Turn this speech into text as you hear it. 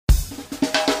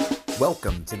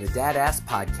Welcome to the Dad Ass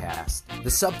Podcast, the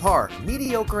subpar,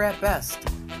 mediocre at best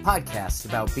podcast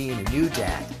about being a new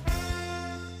dad.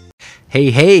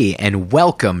 Hey, and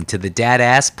welcome to the Dad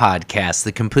Ass Podcast,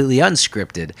 the completely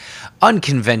unscripted,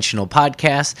 unconventional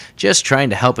podcast, just trying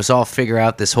to help us all figure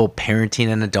out this whole parenting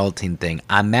and adulting thing.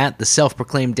 I'm Matt, the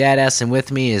self-proclaimed dad ass, and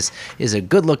with me is a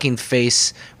good-looking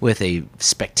face with a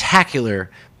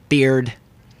spectacular beard,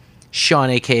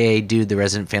 Sean, a.k.a. Dude, the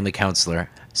resident family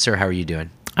counselor. Sir, how are you doing?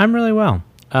 I'm really well.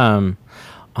 On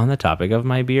the topic of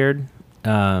my beard,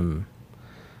 I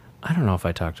don't know if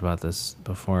I talked about this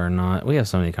before or not. We have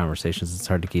so many conversations, it's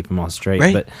hard to keep them all straight.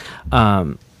 Right.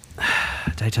 But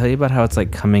did I tell you about how it's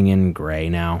like coming in gray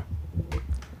now?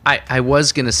 I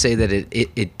was going to say that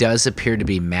it does appear to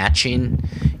be matching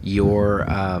your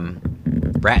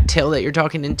rat tail that you're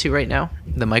talking into right now,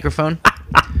 the microphone.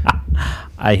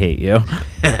 I hate you.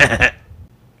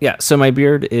 Yeah, so my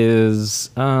beard is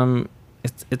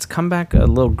it's come back a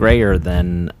little grayer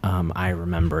than I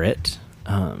remember it.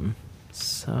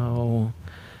 So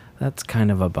that's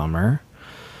kind of a bummer.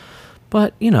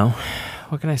 But, you know,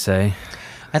 what can I say?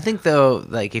 I think, though,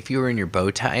 like, if you were in your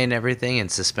bow tie and everything and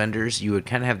suspenders, you would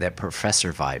kind of have that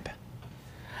professor vibe.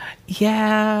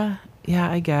 Yeah,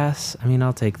 I guess. I mean,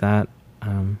 I'll take that.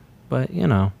 But, you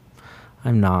know,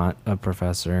 I'm not a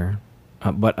professor.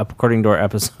 But according to our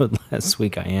episode last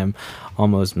week, I am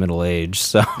almost middle-aged,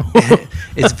 so...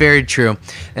 It's very true.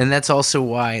 And that's also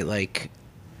why, like,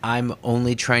 I'm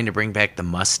only trying to bring back the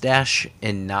mustache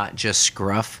and not just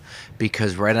scruff,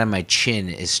 because right on my chin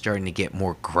is starting to get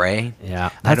more gray. Yeah,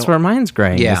 that's where mine's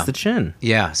gray. Yeah. It's the chin.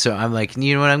 Yeah, so I'm like,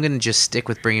 you know what, I'm going to just stick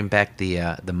with bringing back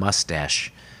the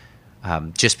mustache,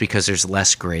 just because there's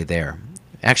less gray there.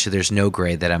 Actually, there's no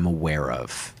gray that I'm aware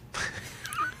of.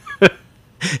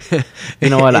 You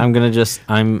know what?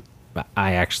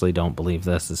 I actually don't believe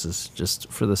this. This is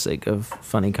just for the sake of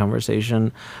funny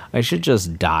conversation. I should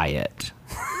just dye it.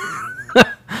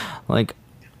 like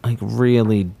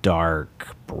really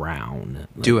dark brown.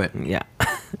 Do it. Yeah.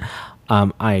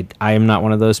 I am not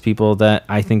one of those people that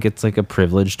I think it's like a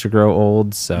privilege to grow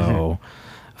old. So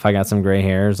if I got some gray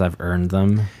hairs, I've earned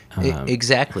them.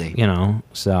 Exactly. You know,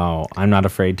 so I'm not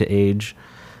afraid to age.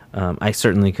 I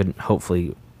certainly could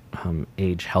hopefully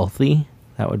age healthy.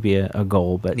 That would be a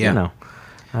goal, but you know,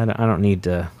 I don't need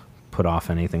to put off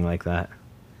anything like that.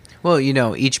 Well, you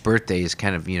know, each birthday is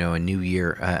kind of, you know, a new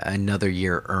year, another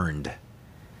year earned.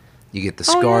 You get the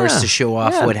scars to show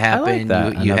off what happened.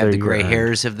 Like you have the gray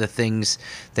hairs of the things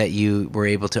that you were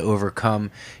able to overcome.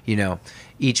 You know,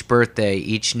 each birthday,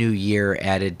 each new year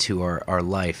added to our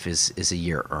life is a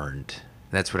year earned.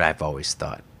 That's what I've always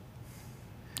thought.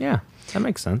 Yeah, that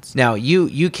makes sense. Now,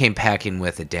 you came packing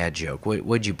with a dad joke.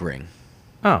 What'd you bring?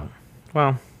 Oh,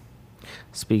 well,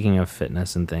 speaking of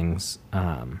fitness and things,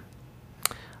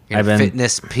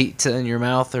 fitness pizza in your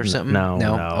mouth or something? No.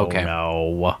 Okay.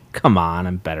 No. Come on,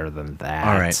 I'm better than that.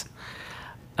 All right.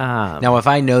 Now, if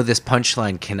I know this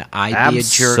punchline, can I be a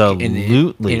jerk and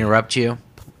interrupt you?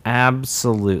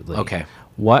 Absolutely. Okay.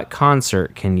 What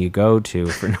concert can you go to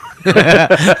for?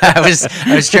 I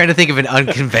was trying to think of an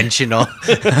unconventional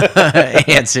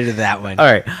answer to that one. All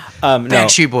right.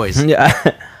 Backstreet Boys. Yeah.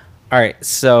 All right.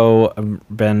 So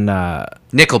I've been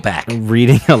Nickelback.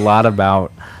 Reading a lot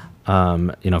about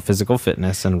physical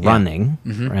fitness and running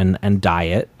and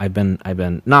diet. I've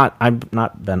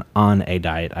not been on a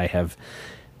diet. I have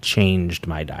changed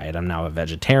my diet. I'm now a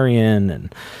vegetarian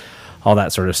and all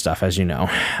that sort of stuff, as you know.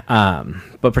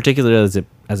 But particularly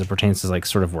as it pertains to like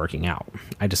sort of working out,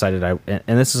 I decided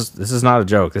and this is not a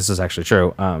joke. This is actually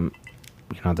true. The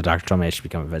doctor told me I should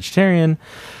become a vegetarian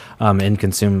and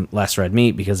consume less red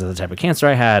meat because of the type of cancer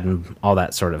I had and all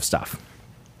that sort of stuff.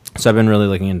 So I've been really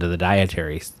looking into the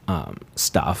dietary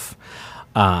stuff.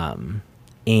 And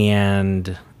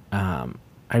I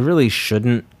really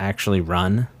shouldn't actually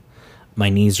run. My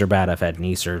knees are bad. I've had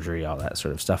knee surgery, all that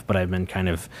sort of stuff. But I've been kind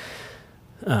of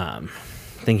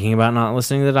thinking about not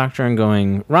listening to the doctor and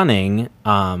going running.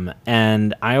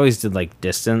 And I always did like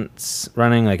distance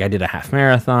running. Like I did a half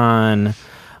marathon.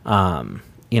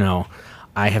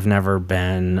 I have never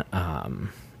been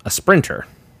a sprinter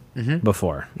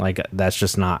before. Like that's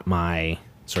just not my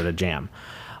sort of jam.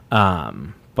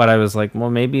 But I was like,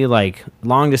 well, maybe like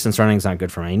long distance running is not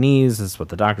good for my knees. That's what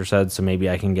the doctor said. So maybe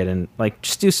I can get in, like,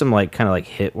 just do some like kind of like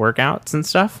HIIT workouts and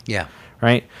stuff. Yeah.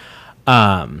 Right.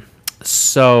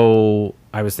 So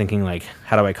I was thinking like,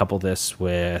 how do I couple this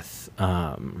with,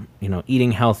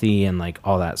 eating healthy and like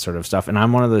all that sort of stuff. And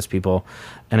I'm one of those people.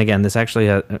 And again, this actually,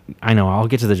 I know I'll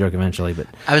get to the joke eventually, but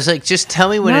I was like, just tell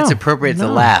me when it's appropriate to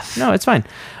laugh. No, it's fine.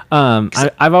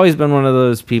 I've always been one of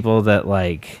those people that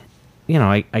like,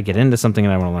 I get into something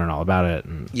and I want to learn all about it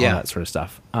and all that sort of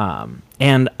stuff.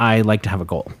 And I like to have a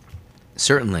goal.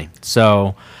 Certainly.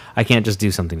 So I can't just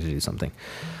do something to do something.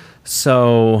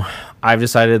 So I've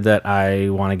decided that I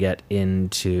want to get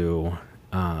into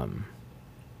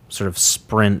sort of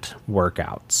sprint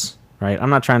workouts, right? I'm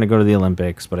not trying to go to the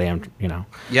Olympics, but I am,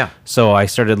 Yeah. So I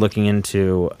started looking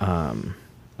into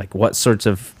like what sorts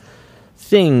of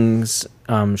things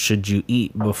should you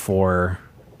eat before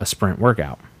a sprint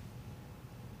workout?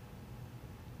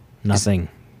 Nothing.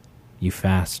 You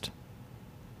fast.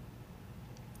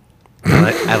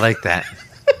 I like that.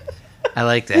 I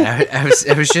like that.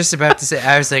 I was just about to say,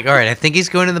 I was like, all right, I think he's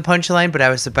going to the punchline, but I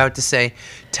was about to say,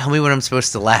 tell me when I'm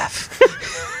supposed to laugh.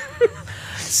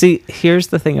 See, here's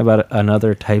the thing about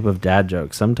another type of dad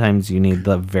joke. Sometimes you need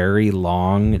the very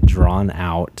long, drawn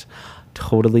out,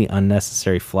 totally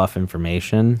unnecessary fluff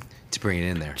information To bring it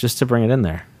in there. just to bring it in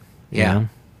there. Yeah. You know?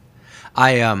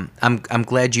 I'm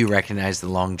glad you recognize the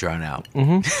long drawn out.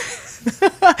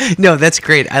 Mm-hmm. No, that's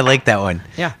great. I like that one.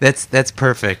 Yeah. That's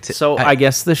perfect. So I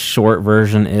guess the short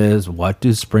version is, what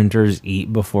do sprinters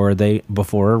eat before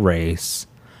a race?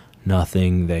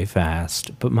 Nothing, they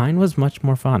fast. But mine was much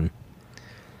more fun.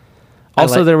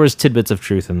 Also, there was tidbits of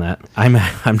truth in that. I'm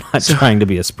not trying to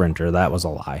be a sprinter. That was a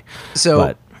lie.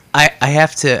 So I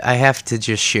have to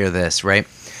just share this, right?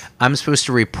 I'm supposed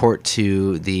to report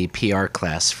to the PR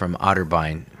class from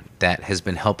Otterbein that has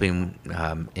been helping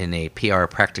in a PR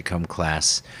practicum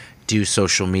class do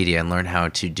social media and learn how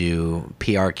to do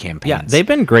PR campaigns. Yeah, they've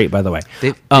been great, by the way.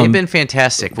 They've been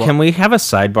fantastic. Well, can we have a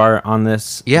sidebar on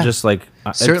this? Yeah, just like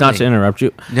it's certainly. not to interrupt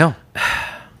you. No,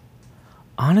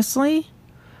 honestly,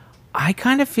 I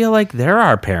kind of feel like they're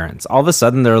our parents. All of a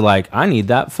sudden, they're like, "I need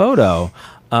that photo."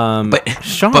 But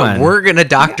Sean, but we're gonna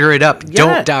doctor it up.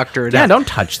 Don't doctor it up. Yeah, don't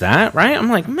touch that, right? I'm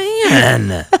like,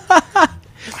 man,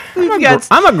 got-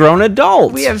 I'm a grown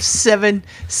adult. We have seven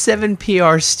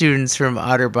PR students from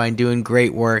Otterbein doing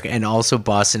great work and also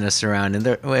bossing us around. And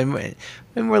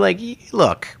we're like,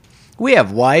 look, we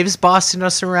have wives bossing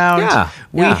us around. Yeah,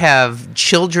 we have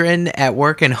children at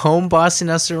work and home bossing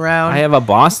us around. I have a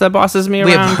boss that bosses me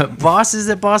We around. have bosses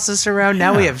that boss us around.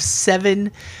 Now we have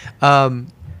 7.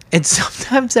 And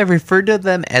sometimes I refer to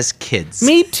them as kids.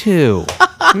 Me too.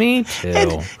 Me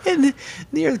too. And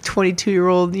they're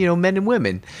 22-year-old, men and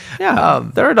women. Yeah,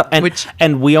 they're adult.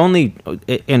 And we only,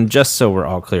 and just so we're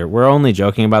all clear, we're only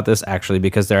joking about this actually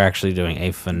because they're actually doing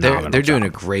a phenomenal They're doing a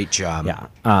job. great job.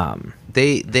 Yeah.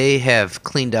 They have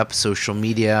cleaned up social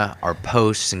media, our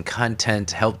posts and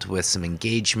content, helped with some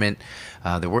engagement.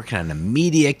 They're working on a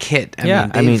media kit.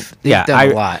 They've done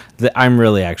a lot. I'm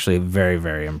really actually very,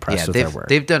 very impressed with their work.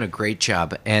 They've done a great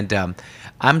job. And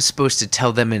I'm supposed to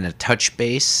tell them in a touch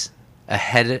base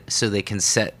ahead so they can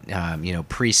set,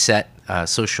 preset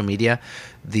social media,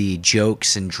 the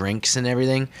jokes and drinks and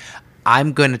everything.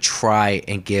 I'm going to try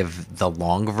and give the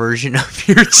long version of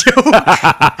your joke.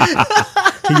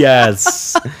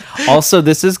 Yes. Also,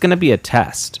 this is going to be a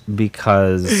test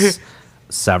because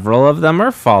several of them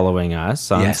are following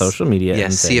us on social media. Yes,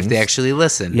 and see if they things. actually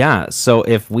listen. Yeah, so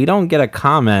if we don't get a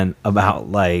comment about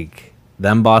like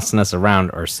them bossing us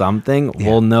around or something,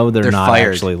 we'll know they're not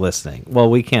fired. actually listening.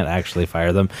 Well, we can't actually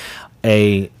fire them.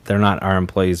 A, they're not our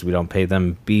employees. We don't pay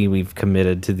them. B, we've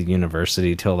committed to the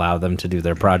university to allow them to do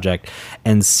their project.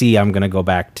 And C, I'm going to go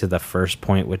back to the first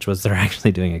point, which was they're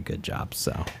actually doing a good job.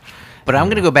 So, But I'm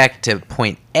going to go back to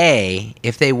point A.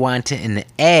 If they want an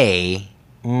A,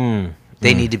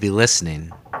 they need to be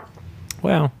listening.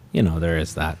 well, there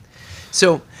is that.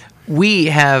 So we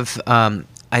have,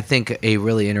 I think, a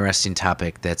really interesting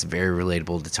topic that's very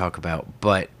relatable to talk about.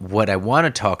 But what I want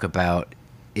to talk about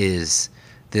is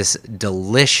this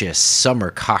delicious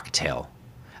summer cocktail.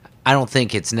 I don't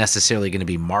think it's necessarily going to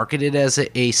be marketed as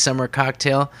a summer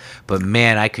cocktail, but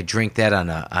man, I could drink that on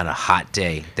a hot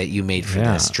day that you made for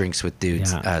this Drinks with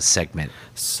Dudes segment.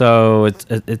 So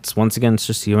it's once again, it's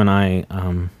just you and I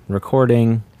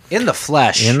recording. In the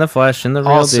flesh. In the flesh, in the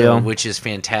real also, deal. which is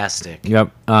fantastic.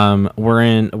 Yep.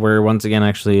 We're once again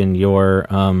actually in your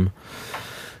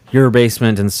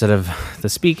basement instead of the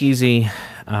speakeasy.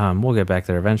 We'll get back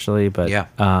there eventually, but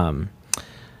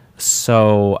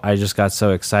so I just got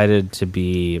so excited to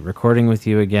be recording with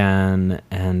you again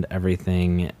and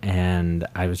everything, and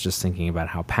I was just thinking about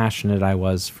how passionate I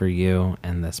was for you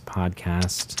and this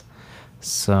podcast.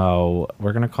 So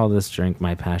we're gonna call this drink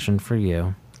 "My Passion for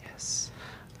You." Yes.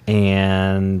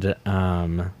 And you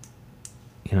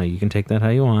can take that how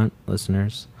you want,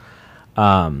 listeners.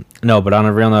 No, but on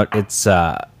a real note,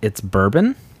 it's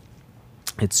bourbon.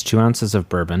 It's 2 ounces of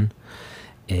bourbon.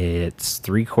 It's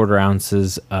 3/4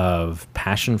 ounces of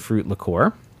passion fruit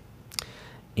liqueur.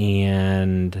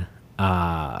 and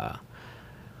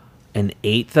an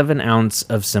eighth of an ounce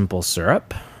of simple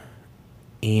syrup,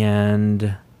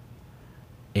 and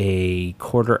a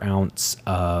quarter ounce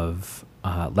of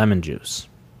lemon juice.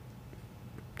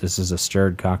 This is a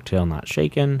stirred cocktail, not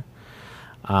shaken.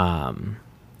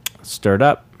 Stirred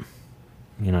up,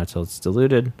 until it's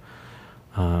diluted.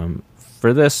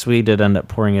 For this, we did end up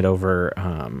pouring it over,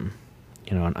 an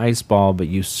ice ball, but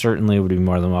you certainly would be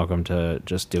more than welcome to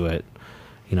just do it,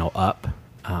 up.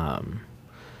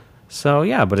 So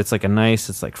yeah, but it's like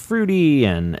it's like fruity,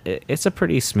 and it's a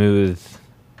pretty smooth,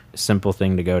 simple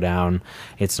thing to go down.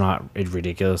 It's not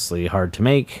ridiculously hard to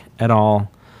make at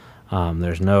all.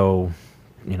 There's no,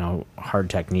 hard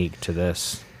technique to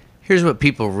this. Here's what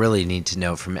people really need to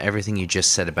know from everything you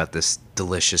just said about this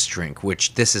delicious drink,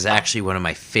 which this is actually one of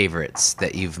my favorites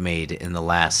that you've made in the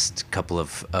last couple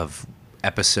of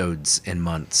episodes and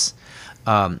months.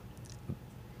 Our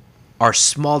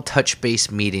small touch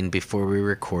base meeting before we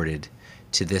recorded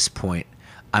to this point,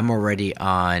 I'm already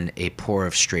on a pour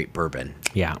of straight bourbon.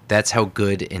 Yeah. That's how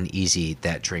good and easy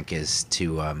that drink is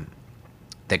to let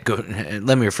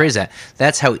me rephrase that.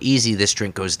 That's how easy this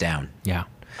drink goes down. Yeah.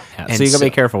 And so you gotta be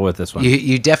careful with this one.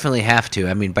 You definitely have to.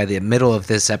 I mean, by the middle of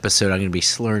this episode, I'm going to be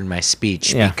slurring my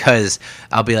speech because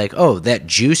I'll be like, "Oh, that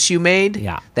juice you made,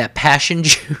 that passion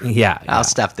juice." Yeah, I'll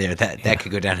stop there. That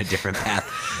could go down a different path.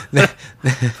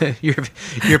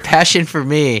 Your passion for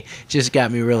me just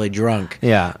got me really drunk.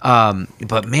 Yeah.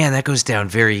 But man, that goes down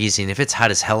very easy. And if it's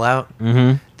hot as hell out,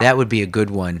 that would be a good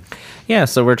one. Yeah.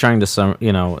 So we're trying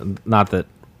to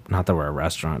not that we're a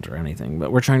restaurant or anything,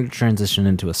 but we're trying to transition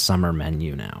into a summer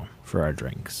menu now for our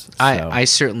drinks. So. I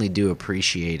certainly do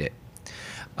appreciate it.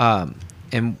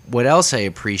 And what else I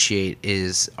appreciate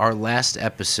is our last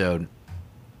episode,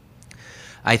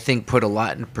 I think, put a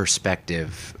lot in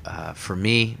perspective for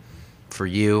me, for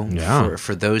you,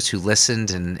 for those who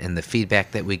listened, and the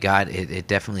feedback that we got. It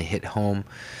definitely hit home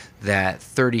that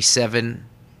 37,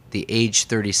 the age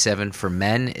 37 for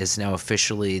men is now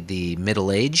officially the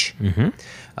middle age.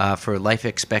 For life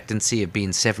expectancy of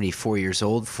being 74 years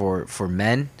old for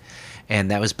men.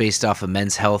 And that was based off a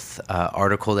Men's Health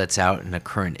article that's out in a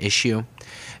current issue.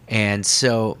 And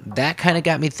so that kind of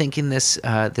got me thinking this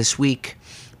week.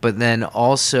 But then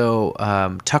also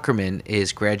Tuckerman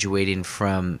is graduating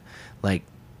from like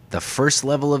the first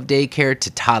level of daycare to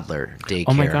toddler daycare.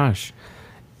 Oh my gosh.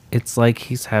 It's like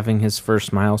he's having his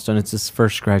first milestone. It's his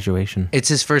first graduation. It's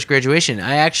his first graduation.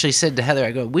 I actually said to Heather,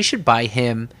 I go, we should buy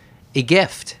him a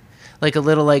gift. Like a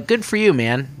little, good for you,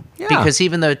 man. Yeah. Because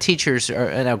even though teachers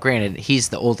are, now granted, he's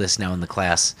the oldest now in the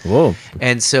class. Whoa.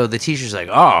 And so the teacher's like,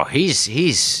 oh,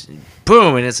 he's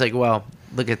boom. And it's like, well,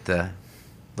 look at the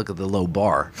low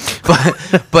bar.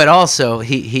 But also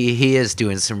he is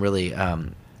doing some really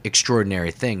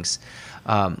extraordinary things.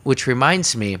 Which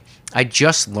reminds me, I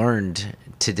just learned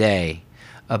today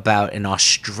about an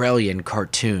Australian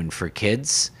cartoon for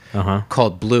kids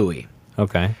called Bluey.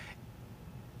 Okay.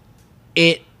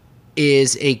 It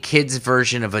is a kid's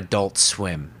version of Adult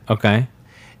Swim. Okay.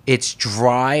 It's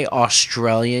dry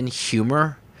Australian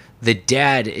humor. The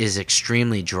dad is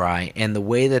extremely dry, and the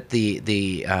way that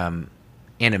the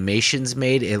animation's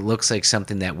made, it looks like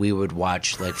something that we would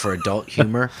watch like for adult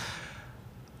humor.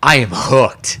 I am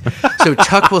hooked. So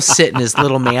Tuck will sit in his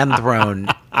little man throne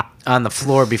on the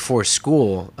floor before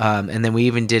school, and then we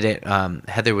even did it.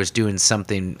 Heather was doing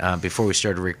something before we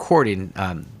started recording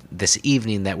this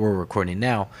evening that we're recording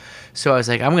now. So I was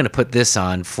like, I'm going to put this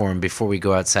on for him before we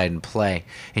go outside and play.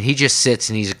 And he just sits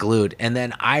and he's glued. And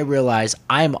then I realize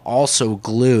I'm also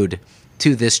glued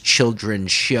to this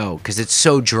children's show because it's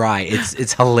so dry.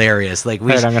 It's hilarious. Like I'm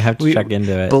going to have to check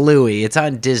into it. Bluey. It's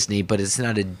on Disney, but it's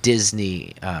not a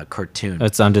Disney cartoon.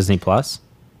 It's on Disney Plus?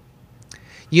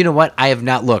 You know what? I have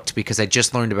not looked because I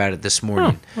just learned about it this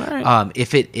morning. Oh, all right.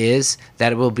 If it is,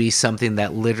 that will be something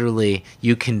that literally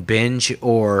you can binge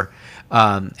or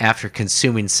after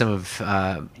consuming some of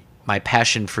my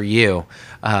passion for you,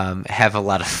 have a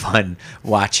lot of fun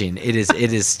watching. It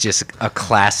is just a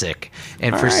classic.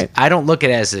 And I don't look at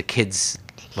it as a kid's.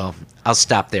 Well, I'll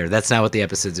stop there. That's not what the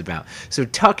episode's about. So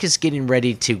Tuck is getting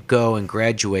ready to go and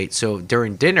graduate. So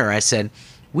during dinner, I said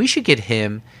we should get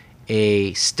him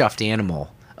a stuffed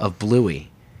animal of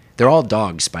Bluey. They're all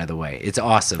dogs, by the way. It's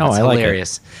awesome. It's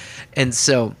hilarious. Like it. And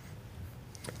so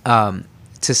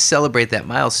to celebrate that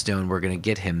milestone, we're going to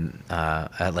get him a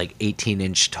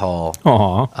 18-inch tall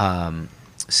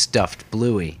stuffed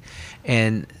Bluey.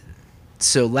 And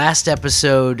so last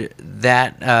episode,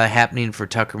 that happening for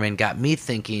Tuckerman got me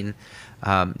thinking,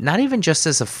 not even just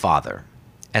as a father,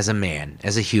 as a man,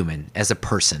 as a human, as a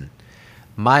person,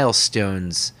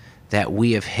 milestones that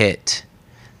we have hit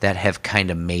that have kind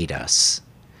of made us.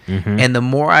 And the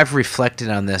more I've reflected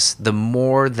on this, the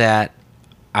more that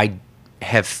I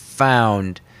have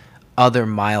found other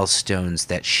milestones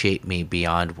that shape me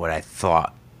beyond what I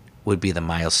thought would be the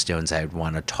milestones I would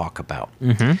want to talk about.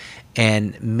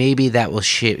 And maybe that will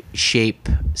shape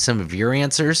some of your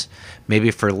answers.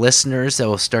 Maybe for listeners, that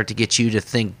will start to get you to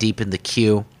think deep in the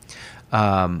queue.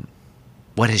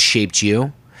 What has shaped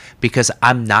you? Because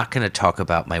I'm not going to talk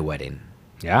about my wedding.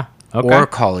 Yeah. Okay. Or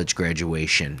college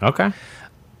graduation. Okay.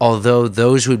 Although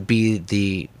those would be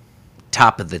the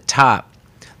top of the top,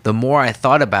 the more I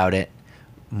thought about it,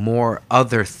 more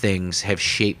other things have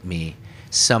shaped me.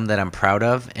 Some that I'm proud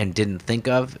of and didn't think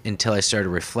of until I started to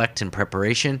reflect in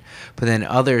preparation, but then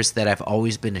others that I've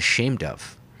always been ashamed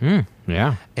of.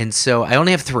 Yeah. And so I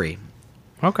only have 3.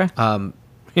 Okay.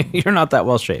 You're not that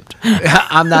well shaped.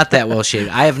 I'm not that well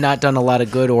shaped. I have not done a lot of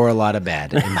good or a lot of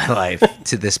bad in my life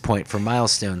to this point for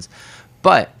milestones.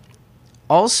 But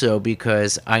also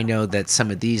because I know that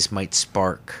some of these might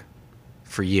spark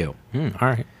for you. All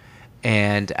right.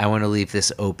 And I want to leave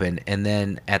this open. And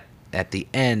then at the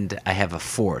end, I have a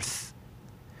 4th,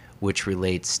 which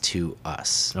relates to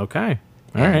us. Okay.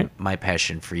 All and right. my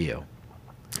passion for you.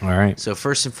 All right. So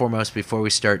first and foremost, before we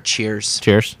start, cheers.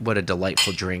 Cheers. What a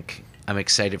delightful drink. I'm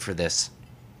excited for this.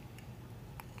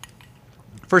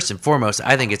 First and foremost,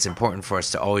 I think it's important for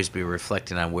us to always be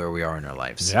reflecting on where we are in our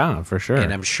lives. Yeah, for sure.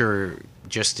 And I'm sure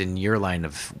just in your line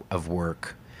of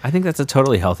work. I think that's a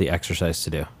totally healthy exercise to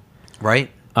do.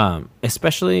 Right?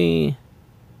 Especially,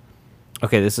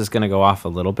 okay, this is going to go off a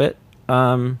little bit.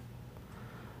 But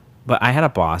I had a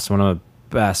boss, one of the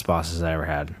best bosses I ever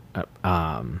had,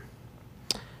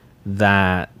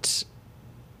 that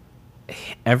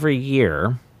every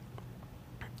year,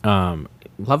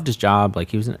 loved his job. Like,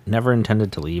 he was never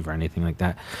intended to leave or anything like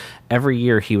that. Every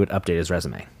year he would update his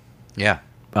resume. Yeah.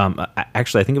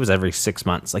 Actually, I think it was every 6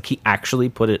 months. Like, he actually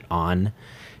put it on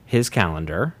his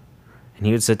calendar, and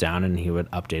he would sit down and he would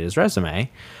update his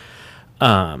resume.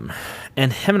 And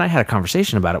him and I had a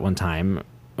conversation about it one time.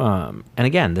 And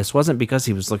again, this wasn't because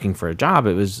he was looking for a job.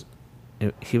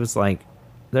 He was like,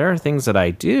 there are things that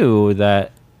I do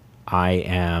that I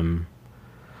am,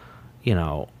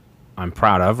 I'm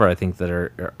proud of, or I think that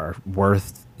are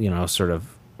worth, sort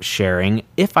of sharing.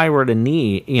 If I were to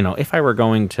if I were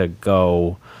going to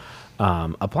go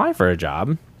apply for a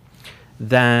job,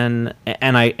 then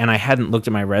and I hadn't looked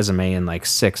at my resume in like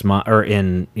 6 months or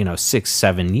in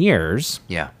 6-7 years.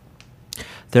 Yeah.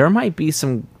 There might be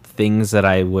some things that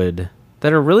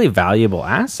that are really valuable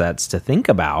assets to think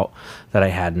about that I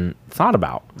hadn't thought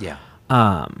about. Yeah.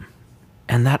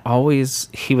 And that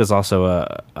he was also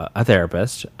a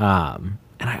therapist. And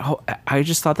I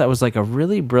just thought that was like a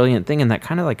really brilliant thing. And that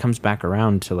kind of like comes back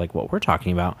around to like what we're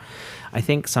talking about. I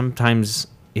think sometimes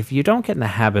if you don't get in the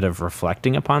habit of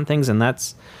reflecting upon things, and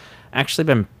that's actually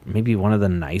been maybe one of the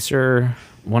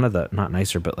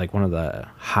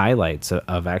highlights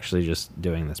of actually just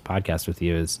doing this podcast with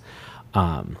you is,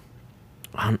 on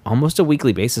almost a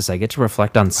weekly basis, I get to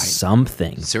reflect on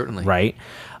something. Certainly. Right.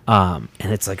 And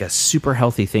it's like a super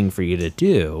healthy thing for you to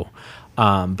do.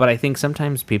 But I think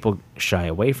sometimes people shy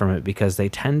away from it because they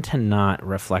tend to not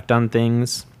reflect on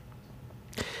things.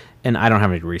 And I don't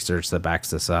have any research that backs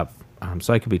this up.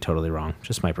 So I could be totally wrong.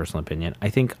 Just my personal opinion.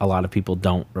 I think a lot of people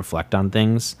don't reflect on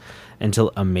things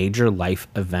until a major life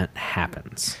event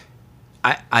happens.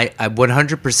 I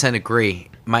 100% agree.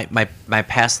 My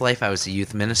past life, I was a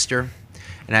youth minister.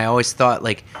 And I always thought,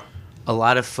 like, a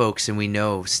lot of folks, and we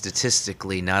know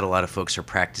statistically not a lot of folks are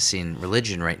practicing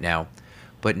religion right now,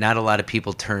 but not a lot of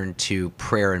people turn to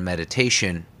prayer and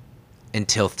meditation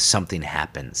until something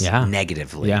happens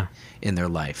negatively in their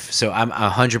life. So I'm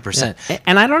 100%. Yeah.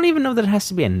 And I don't even know that it has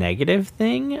to be a negative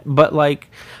thing, but like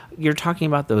you're talking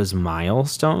about those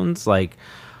milestones, like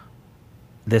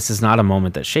this is not a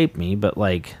moment that shaped me, but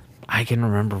like I can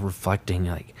remember reflecting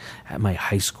like at my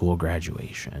high school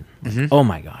graduation. Mm-hmm. Oh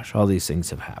my gosh, all these things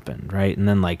have happened, right? And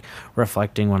then like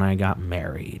reflecting when I got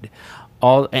married.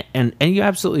 And you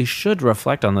absolutely should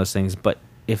reflect on those things, but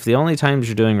if the only times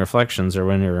you're doing reflections are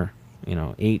when you're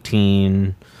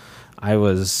 18, I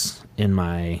was in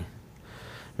my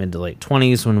mid to late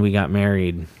 20s when we got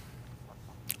married.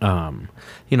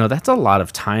 That's a lot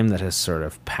of time that has sort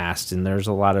of passed, and there's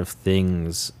a lot of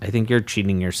things. I think you're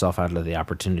cheating yourself out of the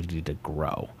opportunity to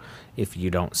grow if you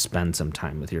don't spend some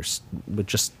time with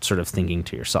just sort of thinking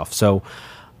to yourself. So,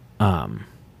 I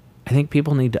think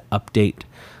people need to update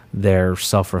their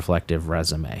self-reflective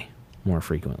resume more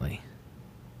frequently.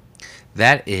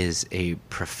 That is a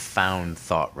profound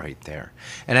thought right there,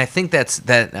 and I think that.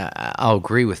 I'll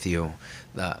agree with you.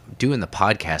 Doing the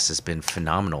podcast has been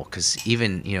phenomenal because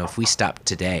even if we stopped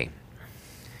today,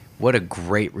 what a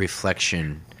great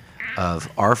reflection of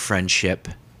our friendship,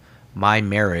 my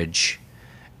marriage,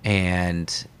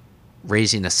 and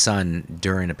raising a son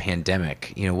during a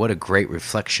pandemic. What a great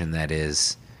reflection that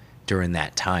is during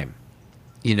that time.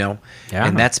 Yeah.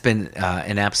 And that's been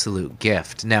an absolute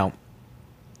gift. Now,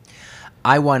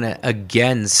 I want to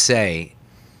again say,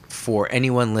 for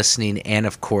anyone listening, and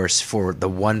of course for the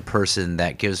one person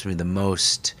that gives me the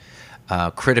most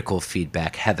critical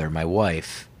feedback, Heather, my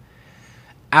wife,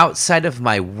 outside of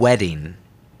my wedding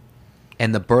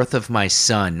and the birth of my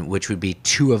son, which would be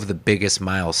two of the biggest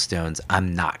milestones,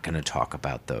 I'm not going to talk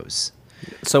about those.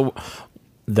 So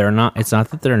they're not. It's not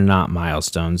that they're not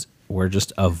milestones. We're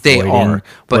just avoiding. They are,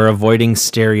 but we're avoiding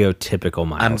stereotypical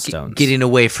milestones. I'm getting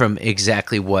away from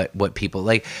exactly what people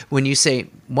like. When you say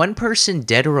one person,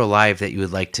 dead or alive, that you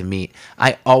would like to meet,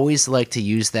 I always like to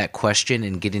use that question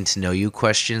and getting to know you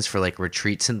questions for like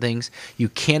retreats and things. You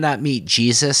cannot meet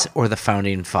Jesus or the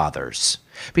founding fathers,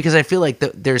 because I feel like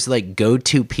there's like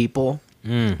go-to people.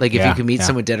 Like if you can meet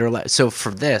someone dead or alive. So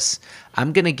for this,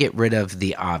 I'm going to get rid of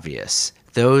the obvious.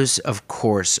 Those, of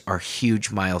course, are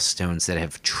huge milestones that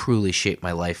have truly shaped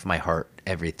my life, my heart,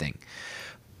 everything.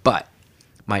 But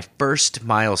my first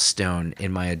milestone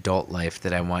in my adult life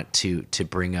that I want to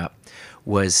bring up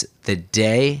was the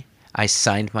day I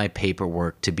signed my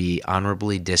paperwork to be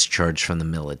honorably discharged from the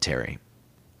military.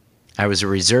 I was a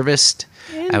reservist.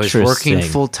 I was working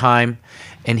full-time.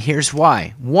 And here's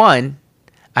why. One,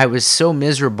 I was so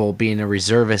miserable being a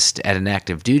reservist at an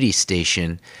active duty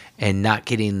station and not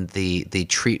getting the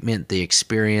treatment, the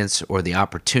experience, or the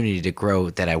opportunity to grow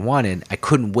that I wanted. I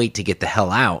couldn't wait to get the hell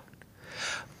out.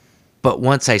 But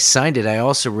once I signed it, I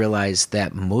also realized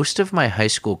that most of my high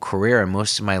school career and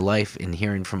most of my life in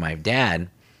hearing from my dad,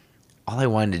 all I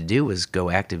wanted to do was go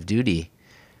active duty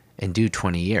and do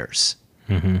 20 years.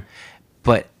 Mm-hmm.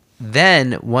 But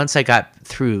then once I got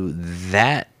through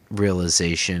that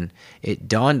realization, it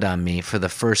dawned on me for the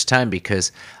first time,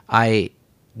 because I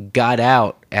got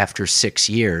out after 6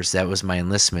 years. That was my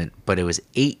enlistment, but it was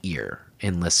 8-year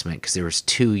enlistment because there was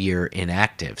 2-year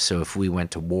inactive. So if we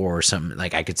went to war or something,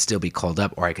 like I could still be called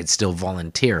up or I could still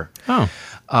volunteer.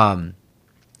 And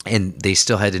they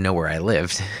still had to know where I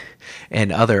lived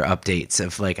and other updates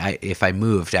of like, if I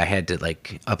moved, I had to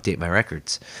like update my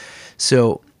records.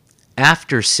 So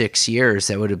after 6 years,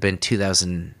 that would have been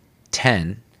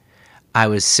 2010. I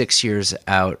was 6 years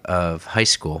out of high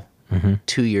school,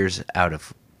 2 years out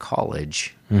of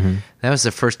college. That was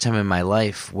the first time in my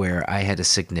life where I had a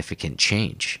significant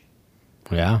change.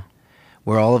 Yeah.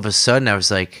 Where all of a sudden I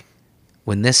was like,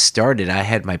 when this started, I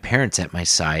had my parents at my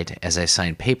side as I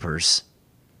signed papers.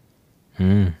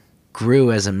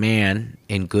 Grew as a man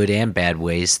in good and bad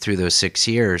ways through those 6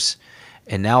 years.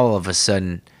 And now all of a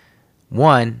sudden,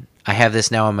 one, I have this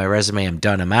now on my resume, I'm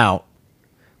done, I'm out.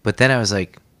 But then I was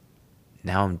like,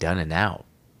 now I'm done and out.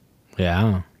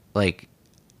 Yeah. Like,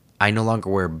 I no longer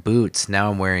wear boots.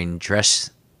 Now I'm wearing dress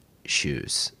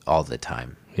shoes all the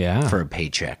time. Yeah. For a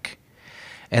paycheck.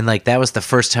 And like, that was the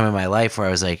first time in my life where I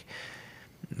was like,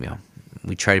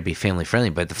 we try to be family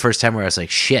friendly, but the first time where I was like,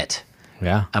 shit.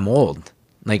 Yeah. I'm old.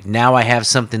 Like, now I have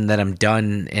something that I'm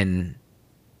done and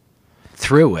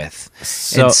through with.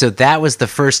 And so that was the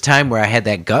first time where I had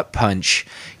that gut punch,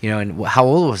 and how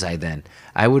old was I then?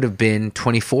 I would have been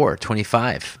 24,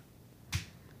 25.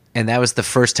 And that was the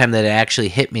first time that it actually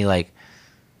hit me like,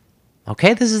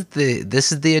 okay, this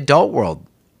is the adult world.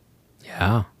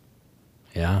 Yeah.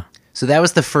 Yeah. So that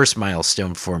was the first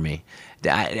milestone for me.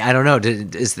 I don't know.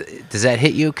 Does that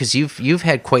hit you? Because you've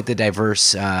had quite the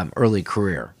diverse early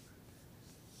career.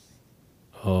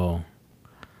 Oh.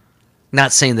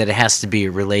 Not saying that it has to be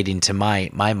relating to my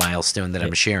milestone that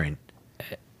I'm sharing.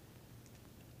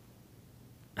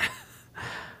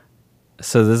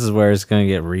 So this is where it's going to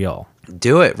get real.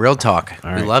 Do it. Real talk.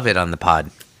 All We right. love it on the pod.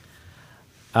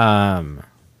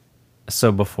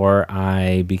 So before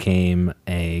I became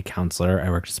a counselor, I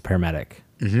worked as a paramedic.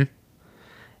 Mm-hmm.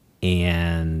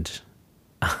 And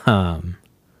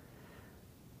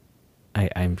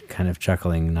I'm kind of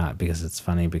chuckling, not because it's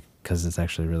funny, because it's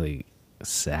actually really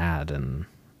sad, and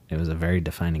it was a very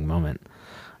defining moment.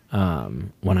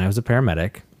 When I was a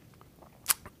paramedic,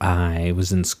 I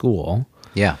was in school.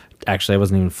 Yeah. Actually, I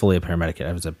wasn't even fully a paramedic yet.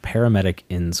 I was a paramedic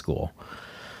in school,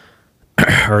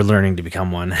 or learning to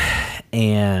become one.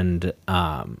 And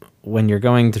when you're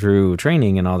going through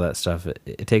training and all that stuff,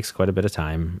 it takes quite a bit of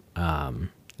time.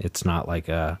 It's not like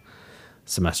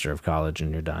semester of college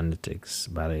and you're done. It takes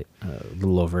about a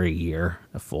little over a year,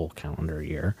 a full calendar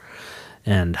year,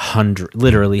 and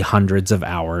literally hundreds of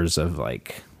hours of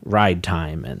like ride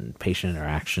time and patient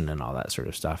interaction and all that sort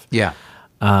of stuff. Yeah.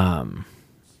 I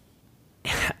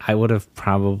would have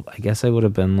I guess I would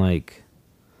have been like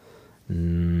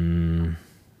 20,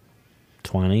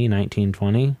 19,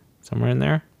 20, somewhere in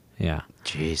there. Yeah.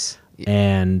 Jeez.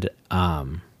 And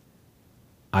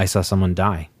I saw someone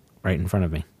die right in front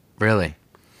of me. Really?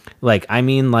 Like, I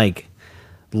mean, like,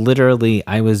 literally,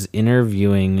 I was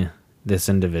interviewing this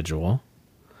individual.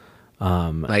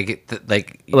 Like,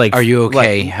 are you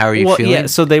okay? How are you feeling? Yeah,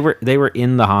 so they were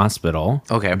in the hospital.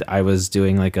 Okay. I was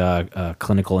doing like a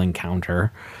clinical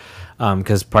encounter,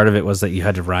 because part of it was that you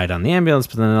had to ride on the ambulance,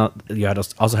 but then you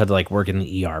also had to like work in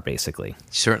the ER basically.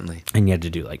 Certainly. And you had to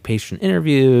do like patient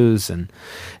interviews, and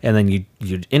then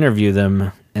you'd interview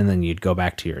them, and then you'd go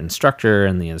back to your instructor,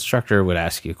 and the instructor would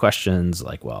ask you questions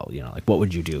like, well, like what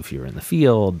would you do if you were in the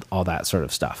field, all that sort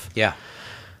of stuff. Yeah.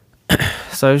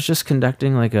 So I was just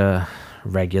conducting like a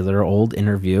regular old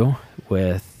interview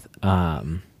with a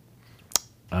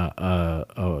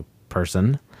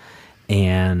person,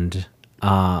 and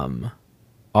all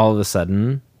of a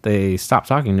sudden they stopped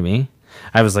talking to me.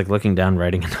 I was like looking down,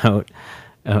 writing a note,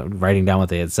 writing down what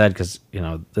they had said, because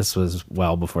this was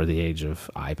well before the age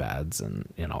of iPads and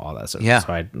all that stuff. Yeah.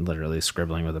 So I literally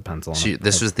scribbling with a pencil. So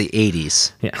this was the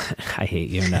 80s. Yeah, I hate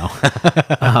you now.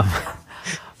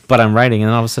 But I'm writing, and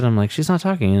then all of a sudden I'm like, she's not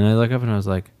talking. And I look up and I was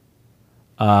like,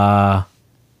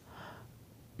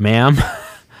 ma'am?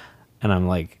 And I'm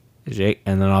like, Jake.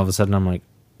 And then all of a sudden I'm like,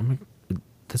 oh my,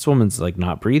 this woman's like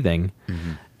not breathing.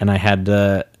 Mm-hmm. And I had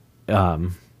to,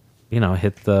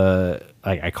 hit the,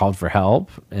 I called for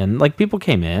help, and like people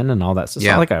came in and all that. So it's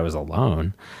not like I was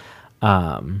alone.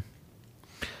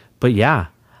 But yeah,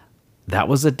 that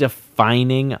was a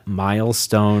defining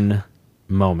milestone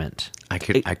moment. I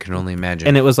can only imagine.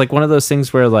 And it was like one of those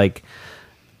things where like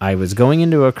I was going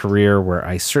into a career where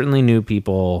I certainly knew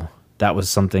people, that was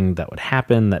something that would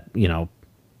happen, that,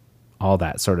 all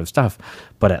that sort of stuff.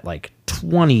 But at like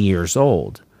 20 years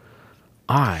old,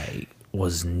 I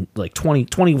was like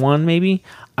 21 maybe.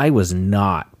 I was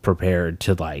not prepared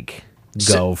to like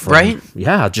go from, right?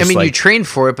 Yeah. Just you train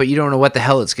for it, but you don't know what the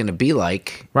hell it's going to be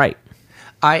like. Right.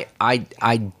 I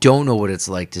don't know what it's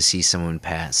like to see someone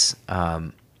pass.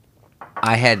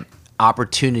 I had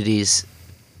opportunities.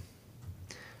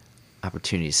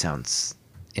 Opportunity sounds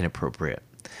inappropriate.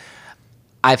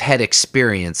 I've had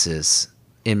experiences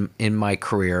in my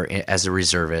career as a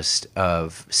reservist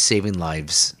of saving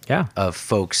lives. Yeah. Of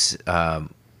folks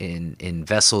in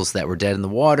vessels that were dead in the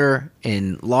water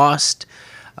and lost.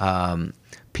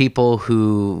 People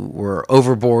who were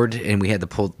overboard and we had to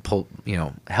pull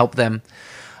help them.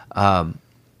 A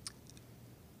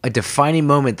defining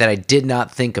moment that I did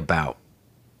not think about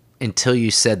until you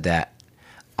said that.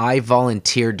 I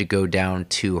volunteered to go down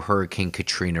to Hurricane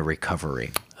Katrina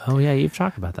recovery. Oh, yeah, you've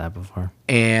talked about that before.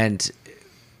 And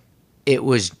it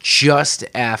was just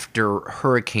after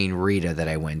Hurricane Rita that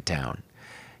I went down.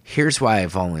 Here's why I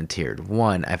volunteered.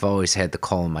 One, I've always had the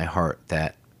call in my heart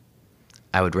that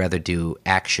I would rather do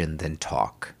action than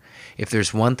talk. If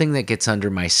there's one thing that gets under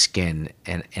my skin,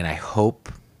 and I hope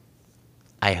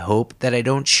that I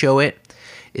don't show it,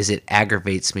 is it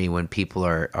aggravates me when people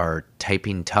are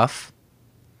typing tough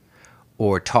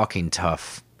or talking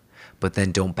tough, but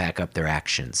then don't back up their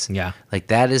actions. Yeah. Like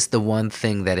that is the one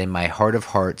thing that in my heart of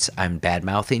hearts, I'm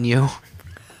bad-mouthing you.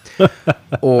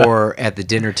 Or at the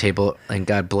dinner table, and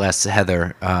God bless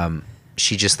Heather,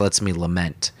 she just lets me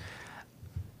lament.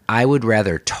 I would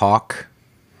rather talk.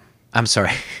 I'm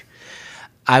sorry.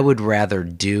 I would rather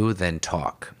do than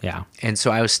talk. Yeah. And so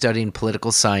I was studying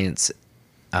political science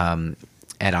at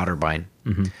Otterbein.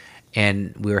 Mm-hmm.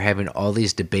 And we were having all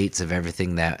these debates of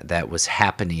everything that was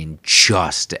happening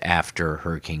just after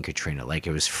Hurricane Katrina. Like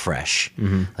it was fresh,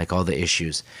 like all the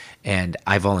issues. And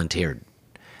I volunteered.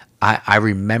 I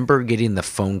remember getting the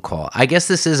phone call. I guess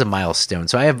this is a milestone.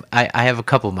 So I have a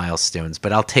couple milestones,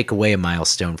 but I'll take away a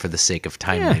milestone for the sake of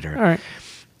time later. All right.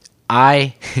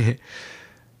 I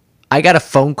got a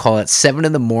phone call at 7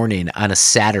 a.m. on a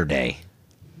Saturday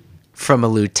from a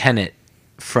lieutenant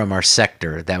from our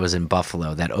sector that was in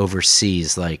Buffalo that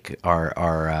oversees like our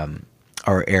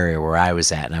area where I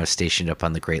was at, and I was stationed up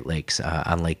on the Great Lakes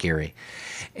on Lake Erie.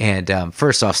 And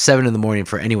first off, 7 a.m.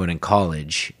 for anyone in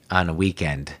college on a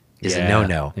weekend is a Yeah,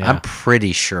 no-no. yeah. I'm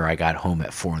pretty sure I got home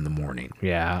at 4 a.m.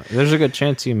 Yeah, there's a good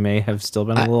chance you may have still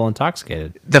been a little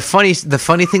intoxicated. The funny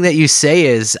thing that you say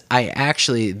is,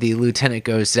 the lieutenant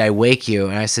goes, "Did I wake you?"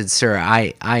 And I said, "Sir,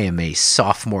 I am a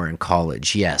sophomore in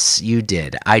college. Yes, you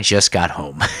did. I just got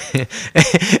home."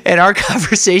 And our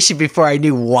conversation before I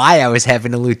knew why I was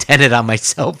having a lieutenant on my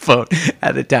cell phone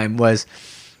at the time was,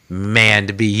 "Man,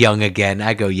 to be young again."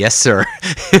 I go, "Yes, sir."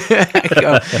 I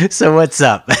go, "So what's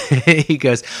up?" He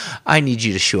goes, "I need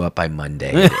you to show up by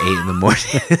Monday at 8 a.m.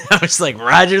 I was like,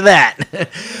 "Roger that."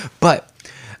 But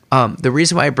the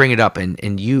reason why I bring it up,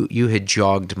 and you had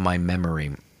jogged my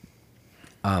memory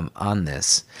on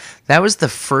this, that was the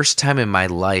first time in my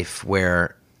life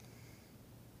where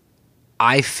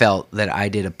I felt that I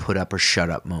did a put up or shut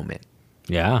up moment.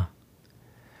 Yeah.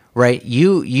 Right?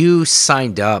 You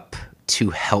signed up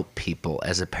to help people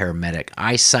as a paramedic.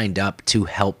 I signed up to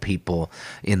help people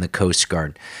in the Coast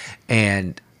Guard.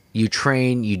 And you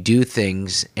train, you do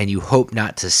things, and you hope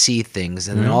not to see things.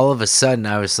 And then all of a sudden,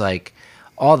 I was like,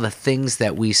 all the things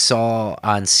that we saw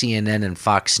on CNN and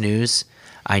Fox News,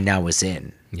 I now was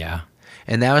in. Yeah.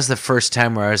 And that was the first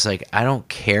time where I was like, I don't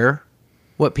care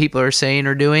what people are saying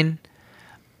or doing.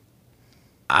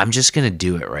 I'm just going to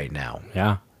do it right now.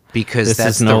 Yeah. Because this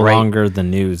that's is no the right, longer the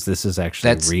news. This is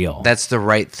actually real. That's the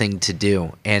right thing to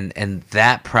do. And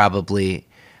that probably,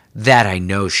 that I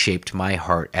know shaped my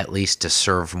heart at least to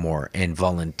serve more and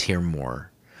volunteer more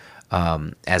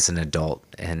as an adult.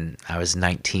 And I was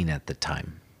 19 at the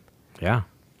time. Yeah.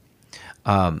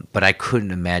 But I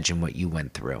couldn't imagine what you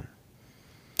went through.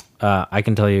 I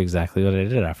can tell you exactly what I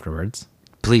did afterwards.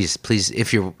 Please,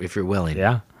 if you're willing.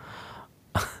 Yeah.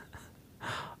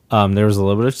 There was a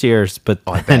little bit of tears, but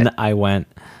then I went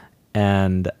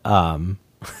and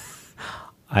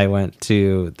I went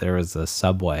to, there was a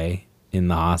Subway in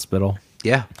the hospital.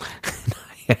 Yeah.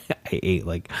 I ate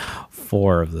like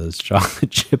 4 of those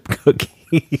chocolate chip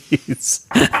cookies.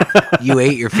 You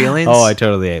ate your feelings? Oh, I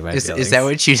totally ate my feelings. Is that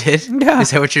what you did? Yeah.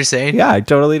 Is that what you're saying? Yeah, I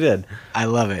totally did. I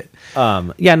love it.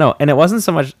 Yeah, no, and it wasn't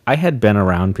so much, I had been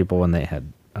around people when they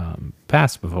had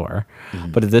passed before,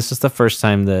 but this is the first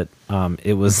time that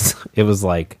it was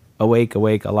like awake,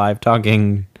 alive,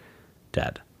 talking,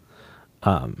 dead.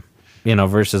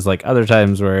 Versus like other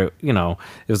times where, it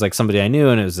was like somebody I knew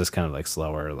and it was just kind of like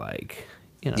slower, like,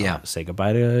 say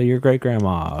goodbye to your great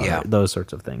grandma, or those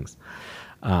sorts of things.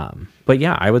 But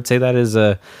yeah, I would say that is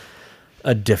a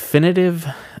definitive,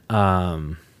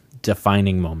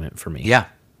 defining moment for me. Yeah.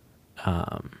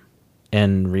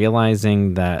 And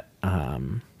realizing that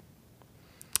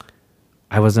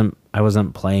I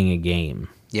wasn't playing a game.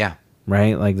 Yeah.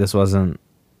 Right? Like this was a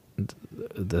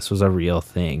real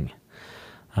thing.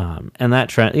 And that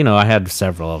trend, I had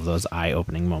several of those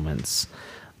eye-opening moments,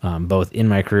 both in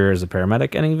my career as a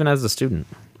paramedic and even as a student.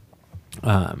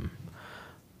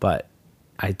 But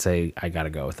I'd say I got to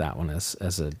go with that one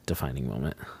as a defining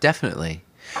moment. Definitely.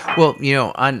 Well,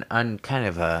 on kind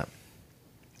of a,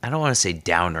 I don't want to say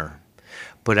downer,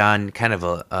 but on kind of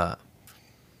a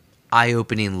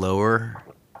eye-opening lower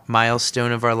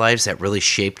milestone of our lives that really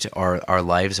shaped our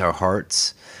lives, our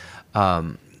hearts.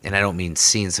 And I don't mean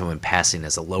seeing someone passing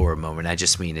as a lower moment. I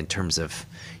just mean in terms of,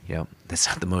 that's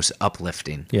not the most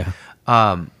uplifting. Yeah.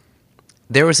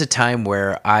 There was a time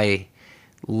where I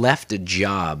left a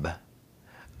job.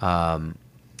 I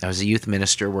was a youth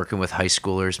minister working with high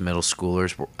schoolers, middle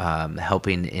schoolers,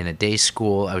 helping in a day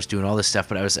school. I was doing all this stuff,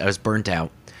 but I was burnt out.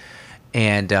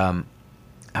 And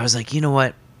I was like, you know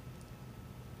what?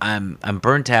 I'm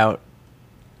burnt out.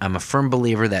 I'm a firm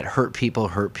believer that hurt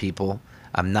people.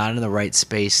 I'm not in the right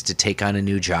space to take on a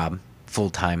new job full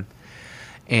time.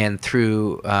 And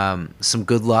through some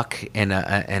good luck and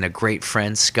a great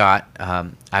friend, Scott,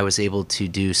 I was able to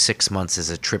do 6 months as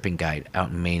a tripping guide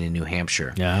out in Maine and New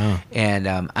Hampshire. Yeah. And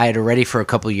I had already for a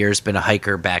couple of years been a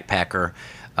hiker, backpacker.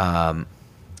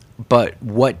 But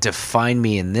what defined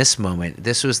me in this moment,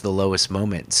 this was the lowest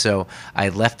moment. So I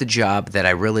left a job that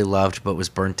I really loved but was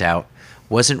burnt out.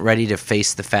 Wasn't ready to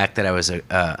face the fact that I was an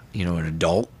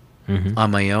adult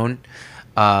on my own.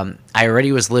 I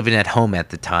already was living at home at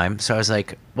the time, so I was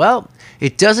like, well,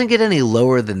 it doesn't get any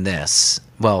lower than this.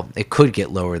 Well, it could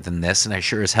get lower than this, and I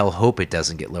sure as hell hope it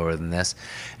doesn't get lower than this.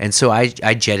 And so I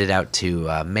jetted out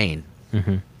to Maine.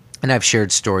 And I've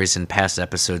shared stories in past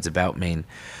episodes about Maine.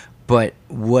 But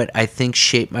what I think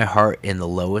shaped my heart in the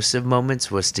lowest of moments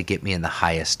was to get me in the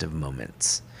highest of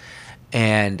moments.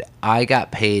 And I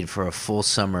got paid for a full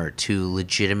summer to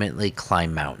legitimately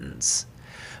climb mountains.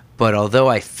 But although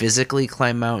I physically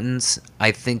climb mountains,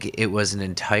 I think it was an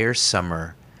entire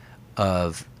summer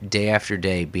of day after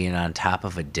day being on top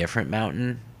of a different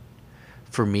mountain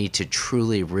for me to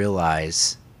truly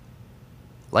realize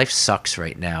life sucks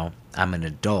right now. I'm an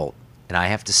adult and I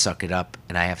have to suck it up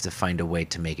and I have to find a way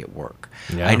to make it work.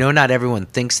 Yeah. I know not everyone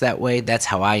thinks that way. That's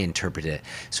how I interpret it.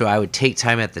 So I would take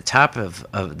time at the top of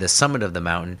the summit of the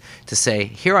mountain to say,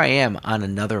 here I am on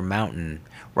another mountain.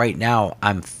 Right now,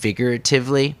 I'm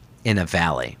figuratively in a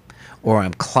valley, or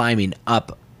I'm climbing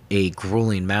up a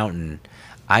grueling mountain.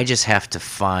 I just have to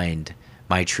find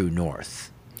my true north.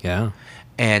 Yeah.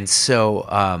 And so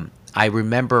I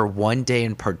remember one day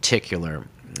in particular,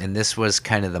 and this was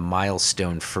kind of the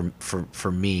milestone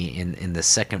for me in the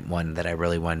second one that I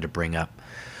really wanted to bring up,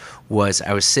 was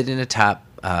I was sitting atop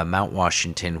Mount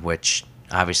Washington, which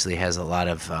obviously has a lot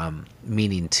of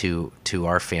meaning to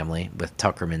our family with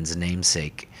Tuckerman's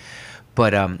namesake.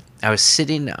 But I was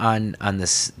sitting on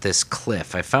this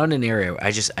cliff. I found an area.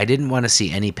 I didn't want to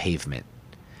see any pavement.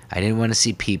 I didn't want to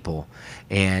see people.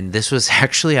 And this was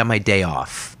actually on my day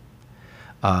off.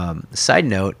 Side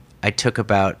note, I took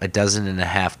about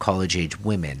 12 college-age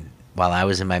women while I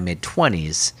was in my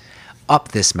mid-20s up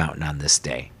this mountain on this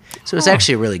day. So it was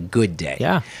actually a really good day.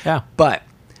 Yeah, yeah. But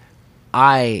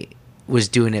I was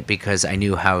doing it because I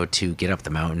knew how to get up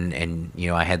the mountain and,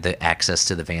 I had the access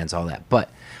to the vans, all that. But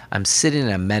I'm sitting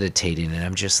and I'm meditating and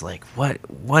I'm just like,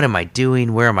 what am I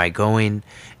doing? Where am I going?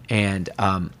 And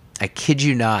I kid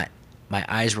you not, my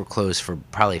eyes were closed for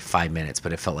probably 5 minutes,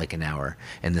 but it felt like an hour.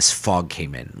 And this fog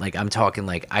came in. Like, I'm talking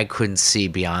like I couldn't see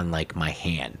beyond like my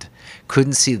hand.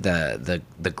 Couldn't see the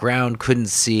ground. Couldn't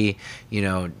see,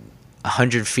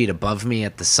 100 feet above me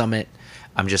at the summit.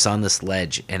 I'm just on this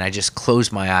ledge and I just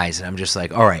closed my eyes and I'm just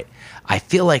like, all right, I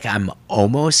feel like I'm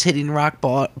almost hitting rock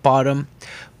bottom,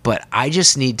 but I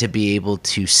just need to be able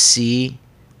to see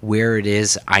where it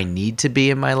is I need to be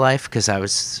in my life, because I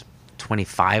was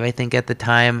 25, I think, at the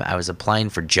time. I was applying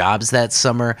for jobs that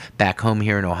summer back home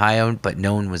here in Ohio, but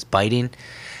no one was biting.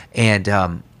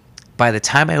 And by the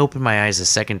time I opened my eyes the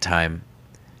second time,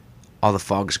 all the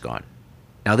fog's gone.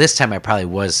 Now, this time I probably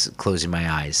was closing my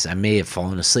eyes. I may have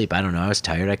fallen asleep. I don't know. I was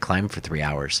tired. I climbed for 3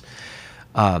 hours.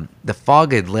 The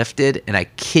fog had lifted, and I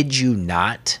kid you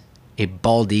not, a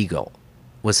bald eagle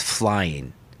was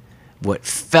flying what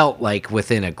felt like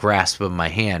within a grasp of my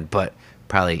hand, but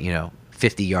probably,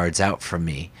 50 yards out from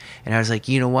me. And I was like,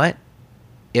 you know what?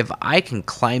 If I can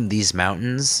climb these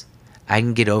mountains, I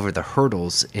can get over the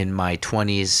hurdles in my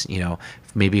 20s,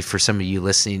 maybe for some of you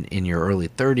listening in your early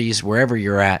 30s, wherever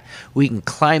you're at, we can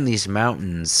climb these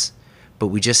mountains, but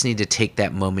we just need to take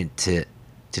that moment to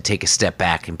take a step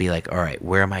back and be like, all right,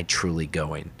 where am I truly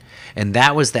going? And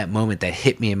that was that moment that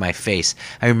hit me in my face.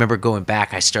 I remember going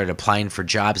back, I started applying for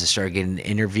jobs, I started getting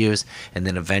interviews, and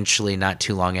then eventually, not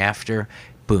too long after,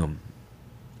 boom,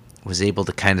 was able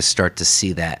to kind of start to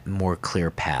see that more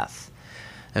clear path.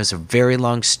 That was a very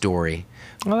long story,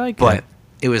 I like but it.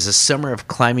 It was a summer of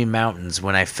climbing mountains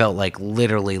when I felt like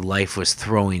literally life was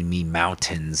throwing me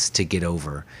mountains to get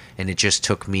over. And it just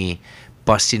took me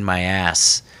busting my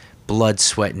ass, blood,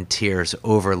 sweat, and tears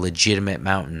over legitimate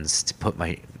mountains to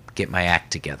get my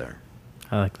act together.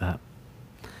 I like that.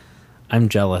 I'm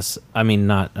jealous. I mean,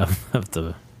 not of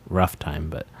the rough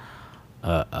time, but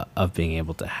of being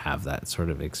able to have that sort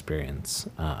of experience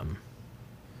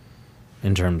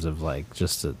in terms of like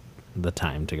just the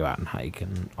time to go out and hike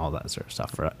and all that sort of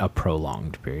stuff for a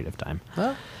prolonged period of time.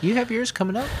 Well, you have yours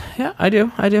coming up. Yeah, I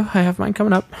do. I have mine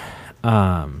coming up.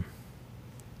 I'm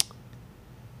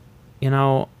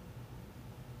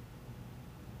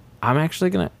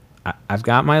actually I've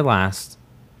got my last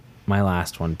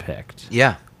one picked.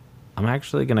 Yeah. I'm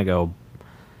actually gonna go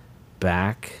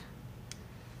back.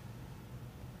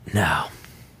 No.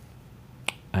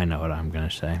 I know what I'm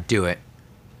gonna say. Do it.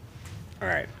 All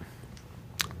right.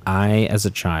 I, as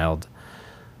a child,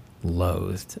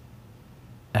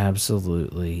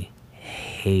 absolutely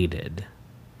hated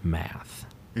math.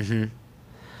 Mm-hmm.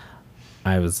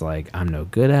 I was like, I'm no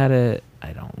good at it.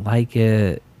 I don't like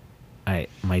it.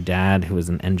 My dad, who was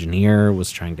an engineer, was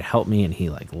trying to help me, and he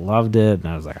like loved it. And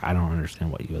I was like, I don't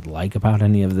understand what you would like about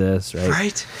any of this,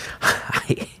 right?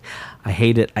 Right. I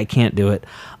hate it. I can't do it.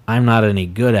 I'm not any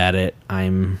good at it.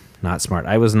 I'm not smart.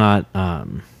 I was not a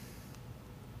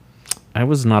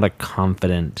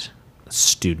confident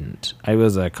student. I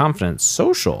was a confident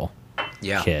social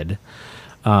kid,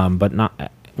 but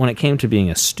not when it came to being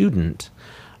a student.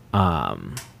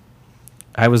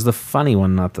 I was the funny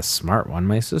one, not the smart one.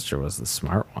 My sister was the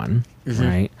smart one,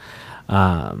 right?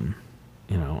 I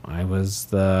was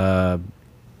the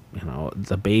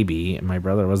baby, and my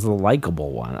brother was the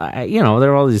likable one.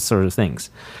 There were all these sort of things.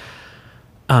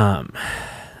 But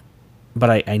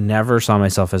I never saw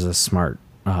myself as a smart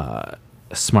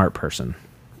person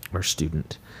or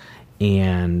student.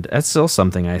 And that's still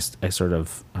something I sort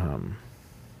of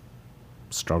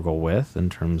struggle with in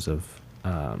terms of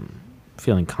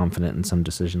feeling confident in some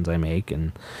decisions I make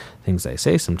and things I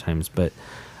say sometimes. But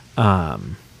I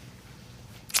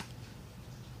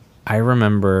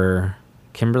remember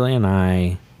Kimberly and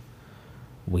I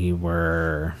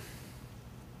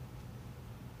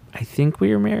think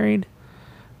we were married.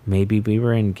 Maybe we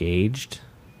were engaged.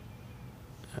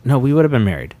 No, we would have been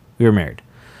married. We were married.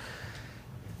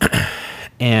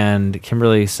 And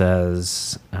Kimberly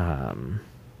says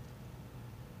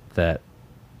that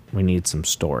we need some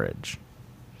storage.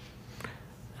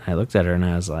 I looked at her and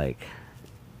I was like,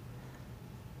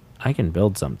 I can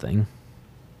build something.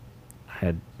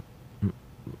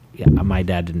 My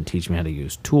dad didn't teach me how to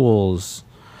use tools.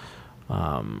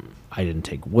 I didn't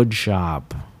take wood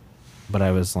shop. But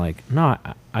I was like, no,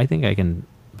 I think I can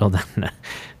build that.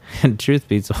 And truth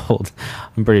be told,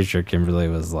 I'm pretty sure Kimberly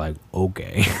was like,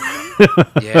 okay.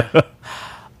 Yeah.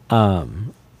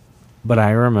 But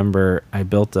I remember I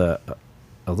built a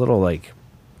little like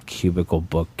cubicle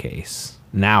bookcase.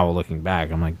 Now looking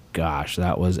back, I'm like, gosh,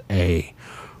 that was a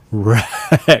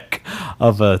wreck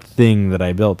of a thing that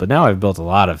I built. But now I've built a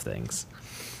lot of things.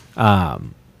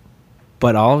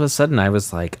 But all of a sudden I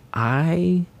was like,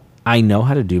 I know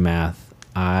how to do math.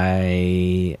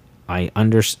 All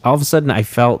of a sudden I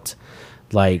felt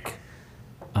like,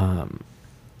 not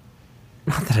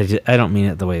that I don't mean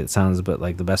it the way it sounds, but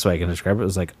like the best way I can describe it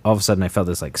was like all of a sudden I felt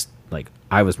this like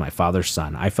I was my father's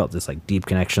son. I felt this like deep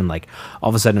connection. Like all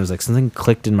of a sudden it was like something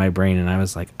clicked in my brain and I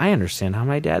was like, I understand how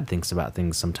my dad thinks about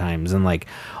things sometimes and like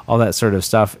all that sort of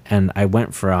stuff. And I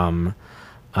went from,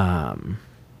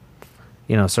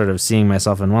 sort of seeing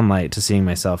myself in one light to seeing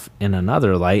myself in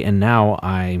another light. And now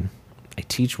I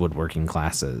teach woodworking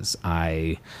classes.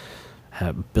 I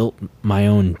have built my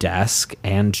own desk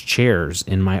and chairs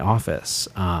in my office.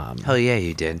 Hell yeah,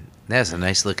 you did. That's a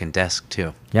nice looking desk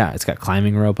too. Yeah, it's got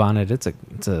climbing rope on it. It's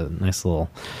a nice little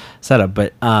setup.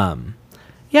 But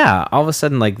yeah, all of a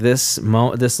sudden like this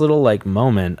little like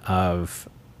moment of,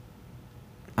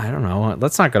 I don't know,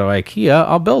 let's not go to IKEA.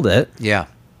 I'll build it. Yeah,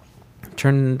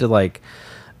 turned into like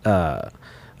a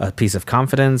piece of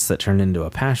confidence that turned into a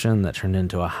passion that turned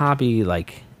into a hobby.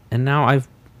 Like, and now I've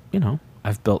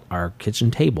built our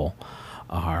kitchen table,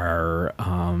 our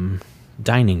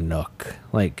dining nook,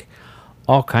 like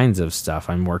all kinds of stuff.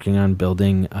 I'm working on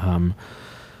building a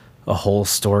whole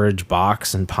storage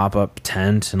box and pop-up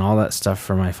tent and all that stuff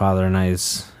for my father and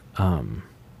I's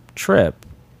trip.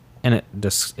 And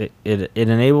it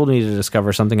enabled me to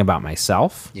discover something about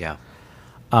myself. Yeah.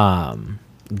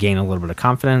 Gain a little bit of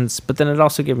confidence, but then it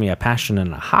also gave me a passion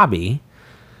and a hobby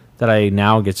that I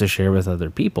now get to share with other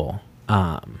people.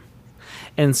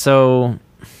 And so,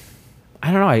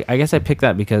 I don't know, I guess I picked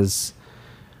that because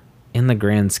in the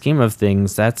grand scheme of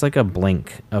things, that's like a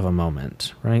blink of a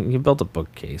moment, right? You built a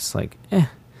bookcase, like,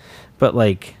 But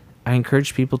like, I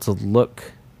encourage people to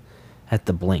look at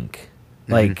the blink,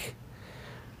 like,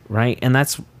 right? And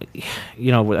that's,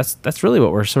 that's really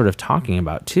what we're sort of talking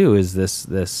about too, is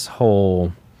this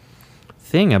whole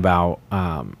thing about,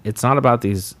 it's not about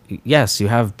these, yes, you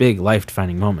have big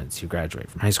life-defining moments. You graduate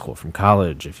from high school, from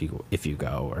college, if you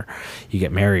go, or you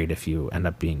get married if you end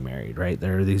up being married, right?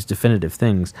 There are these definitive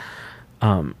things,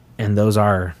 and those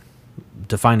are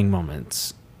defining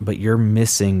moments, but you're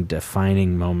missing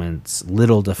defining moments,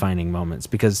 little defining moments,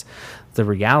 because the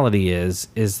reality is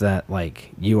that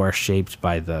like you are shaped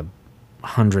by the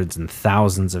hundreds and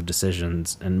thousands of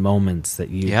decisions and moments that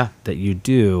you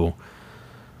do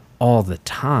all the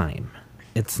time.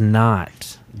 It's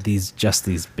not these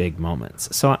big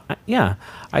moments. So yeah,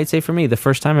 I'd say for me, the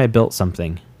first time I built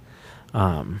something,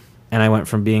 and I went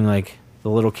from being like the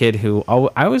little kid who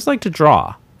I always liked to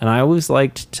draw and I always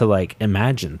liked to like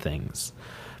imagine things,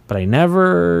 but I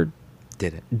never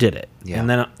did it. Yeah.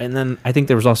 And then I think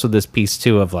there was also this piece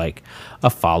too of like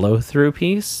a follow through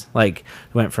piece. Like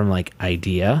it went from like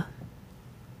idea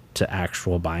to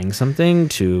actual buying something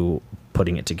to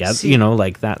putting it together,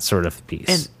 like that sort of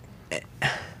piece.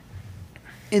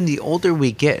 And the older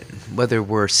we get, whether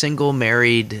we're single,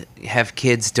 married, have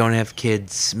kids, don't have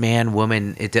kids, man,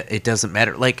 woman, it doesn't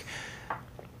matter. Like,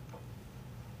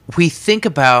 we think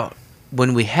about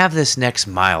when we have this next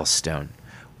milestone.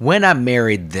 When I'm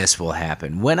married, this will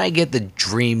happen. When I get the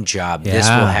dream job, this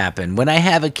will happen. When I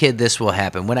have a kid, this will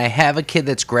happen. When I have a kid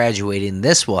that's graduating,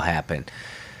 this will happen.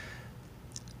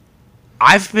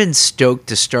 I've been stoked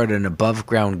to start an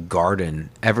above-ground garden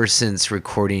ever since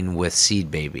recording with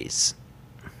Seed Babies.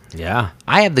 Yeah.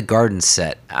 I have the garden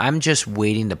set. I'm just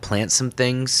waiting to plant some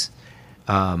things.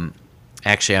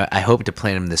 Actually, I hope to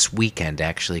plant them this weekend,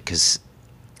 actually, because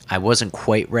I wasn't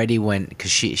quite ready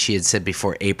because she had said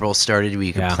before April started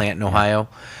we could plant in Ohio.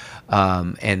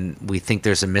 And we think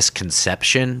there's a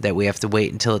misconception that we have to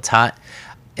wait until it's hot.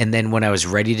 And then when I was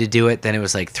ready to do it, then it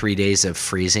was like 3 days of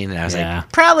freezing. And I was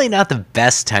like, probably not the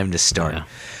best time to start. Yeah.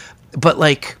 But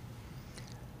like,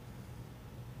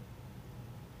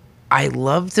 I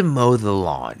love to mow the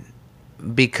lawn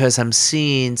because I'm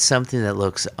seeing something that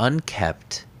looks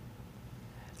unkept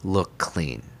look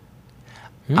clean.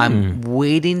 I'm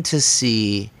waiting to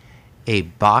see a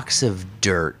box of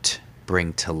dirt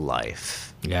bring to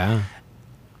life. Yeah.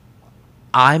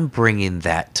 I'm bringing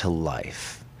that to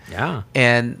life. Yeah.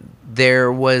 And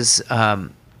there was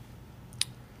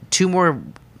 2 more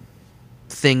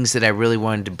things that I really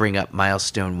wanted to bring up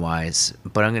milestone-wise,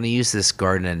 but I'm going to use this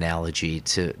garden analogy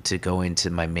to go into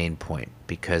my main point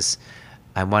because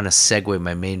I want to segue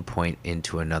my main point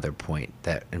into another point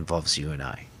that involves you and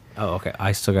I. Oh, okay.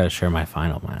 I still got to share my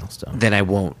final milestone. Then I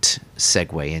won't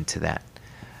segue into that.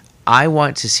 I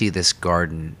want to see this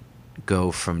garden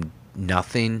go from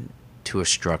nothing to a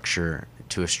structure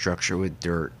with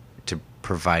dirt to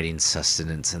providing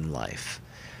sustenance in life.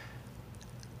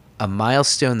 A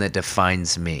milestone that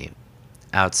defines me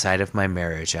outside of my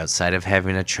marriage, outside of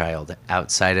having a child,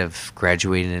 outside of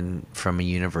graduating from a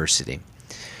university,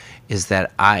 is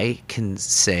that I can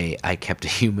say I kept a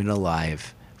human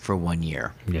alive for 1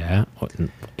 year. Yeah,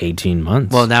 18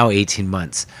 months. Well, now 18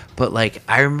 months. But like,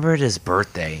 I remember his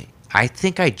birthday. I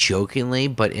think I jokingly,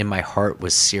 but in my heart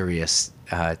was serious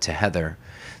to Heather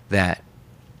that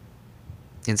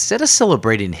instead of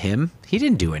celebrating him, he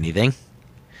didn't do anything.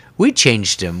 We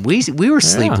changed him. We were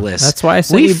sleepless. That's why I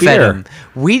said we fed beer. him.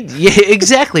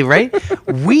 Exactly right.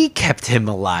 We kept him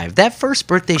alive. That first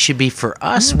birthday should be for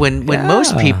us. When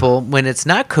most people, when it's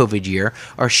not COVID year,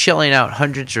 are shelling out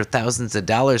hundreds or thousands of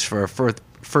dollars for a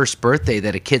first birthday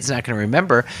that a kid's not going to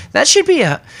remember. That should be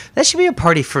a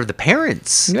party for the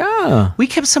parents. Yeah, we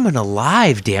kept someone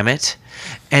alive. Damn it.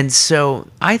 And so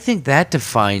I think that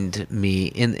defined me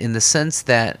in the sense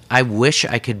that I wish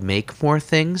I could make more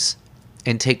things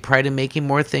and take pride in making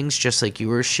more things, just like you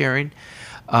were sharing.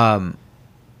 I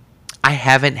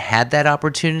haven't had that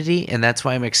opportunity, and that's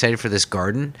why I'm excited for this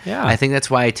garden. Yeah. I think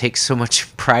that's why I take so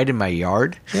much pride in my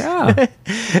yard. Yeah.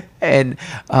 And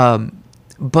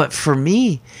but for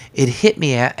me, it hit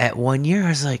me at 1 year. I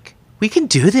was like, we can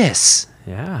do this.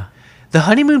 Yeah. The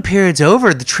honeymoon period's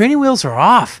over. The training wheels are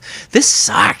off. This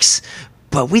sucks,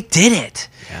 but we did it.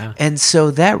 Yeah. And so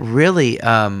that really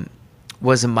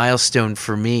was a milestone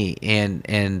for me,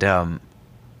 and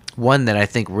one that I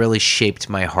think really shaped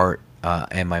my heart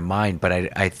and my mind.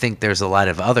 But I think there's a lot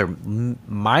of other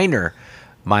minor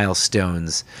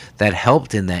milestones that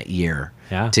helped in that year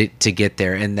to get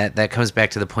there. And that comes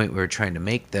back to the point we were trying to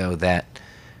make, though, that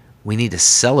we need to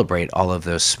celebrate all of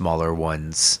those smaller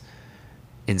ones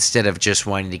instead of just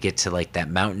wanting to get to like that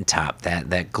mountaintop,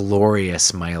 that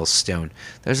glorious milestone.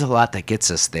 There's a lot that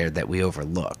gets us there that we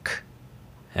overlook.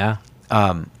 Yeah.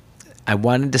 I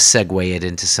wanted to segue it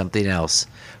into something else,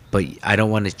 but I don't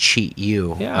want to cheat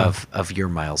you of your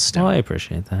milestone. Well, I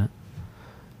appreciate that.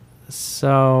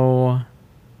 So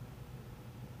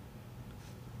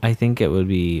I think it would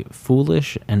be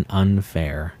foolish and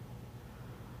unfair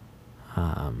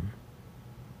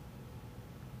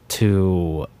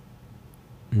to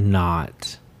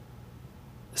not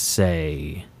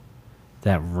say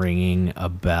that ringing a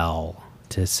bell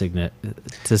to signal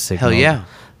Hell yeah.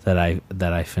 that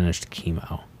I finished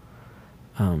chemo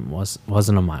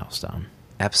wasn't a milestone.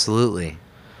 Absolutely.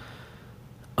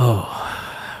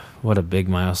 Oh, what a big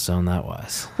milestone that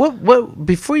was. What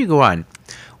before you go on,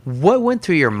 what went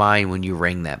through your mind when you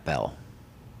rang that bell?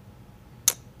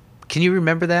 Can you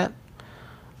remember that?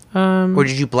 Or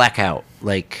did you black out?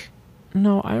 Like,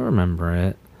 no, I remember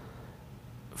it.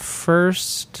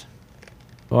 First,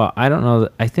 well, I don't know.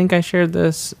 I think I shared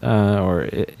this, or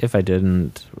if I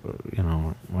didn't,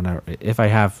 whatever. If I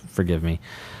have, forgive me.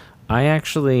 I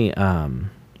actually,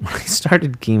 when I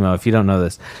started chemo, if you don't know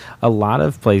this, a lot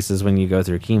of places when you go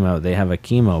through chemo, they have a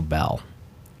chemo bell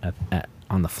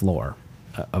on the floor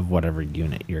of whatever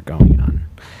unit you're going on.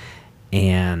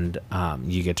 And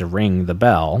you get to ring the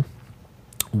bell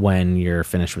when you're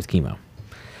finished with chemo.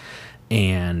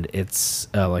 And it's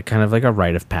like kind of like a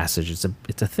rite of passage. It's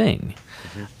a thing.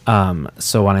 Mm-hmm.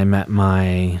 So when I met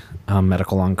my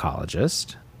medical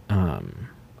oncologist,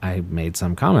 I made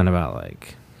some comment about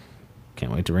like,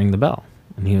 can't wait to ring the bell.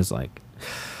 And he was like,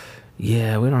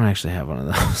 yeah, we don't actually have one of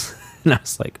those. And I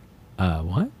was like,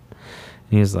 what? And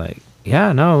he was like,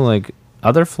 yeah, no, like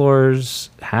other floors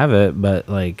have it, but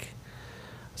like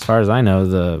as far as I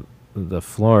know, the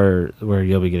floor where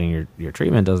you'll be getting your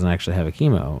treatment doesn't actually have a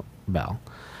chemo bell.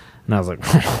 And I was like,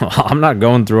 I'm not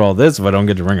going through all this if I don't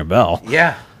get to ring a bell.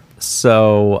 Yeah.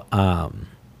 So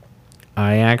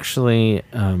I actually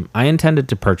I intended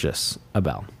to purchase a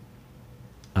bell.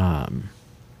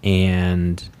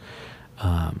 And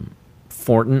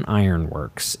Fortin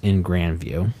Ironworks in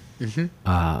Grandview,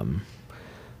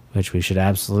 which we should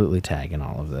absolutely tag in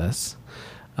all of this,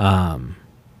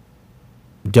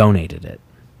 donated it,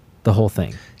 the whole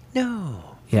thing. No.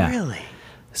 Yeah. Really?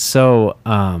 So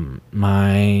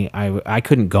I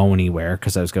couldn't go anywhere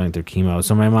because I was going through chemo.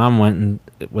 So my mom went and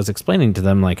was explaining to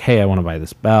them, like, hey, I want to buy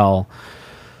this bell.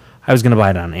 I was going to buy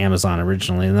it on Amazon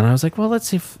originally, and then I was like, well, let's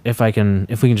see if we can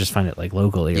just find it like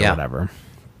locally or whatever.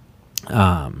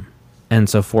 And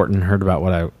so Fortin heard about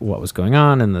what was going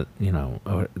on, and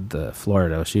the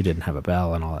Florida, she didn't have a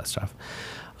bell and all that stuff.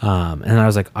 And I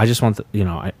was like, I just want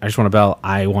I just want a bell.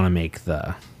 I want to make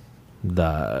the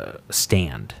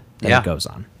stand that it goes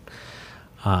on.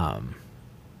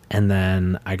 And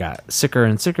then I got sicker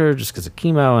and sicker just because of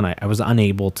chemo, and I was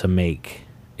unable to make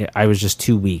it. I was just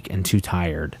too weak and too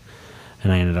tired,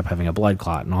 and I ended up having a blood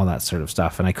clot and all that sort of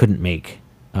stuff, and I couldn't make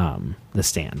the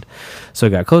stand. So I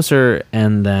got closer,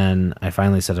 and then I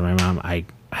finally said to my mom, I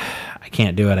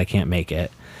can't do it. I can't make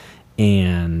it.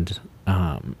 And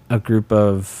a group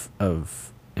of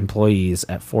employees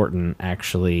at Fortin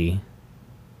actually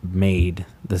made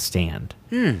the stand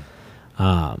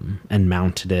and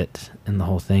mounted it and the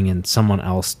whole thing. And someone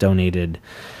else donated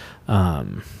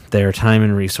their time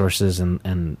and resources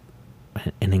and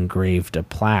engraved a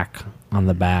plaque on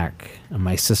the back. And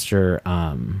my sister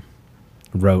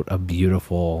wrote a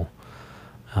beautiful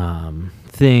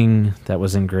thing that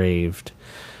was engraved,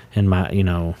 and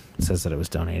it says that it was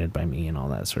donated by me and all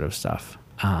that sort of stuff.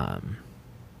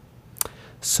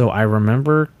 So I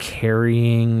remember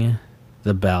carrying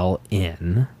the bell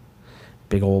in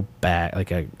big old bag,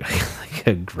 like a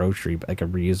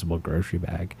reusable grocery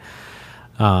bag.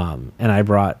 And I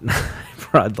brought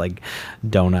like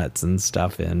donuts and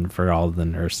stuff in for all the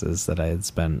nurses that I had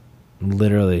spent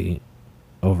literally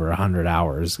over 100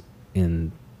 hours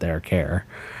in their care.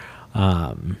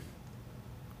 And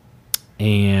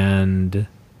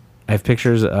I have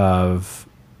pictures of,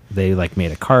 they like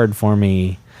made a card for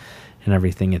me and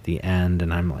everything at the end,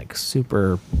 and I'm like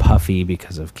super puffy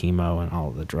because of chemo and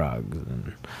all the drugs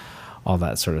and all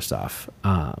that sort of stuff.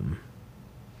 And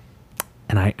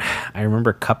I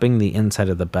remember cupping the inside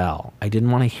of the bell. I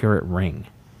didn't want to hear it ring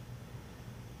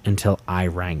until I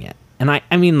rang it. And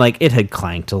I mean, like, it had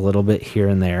clanked a little bit here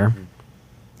and there,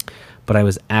 but I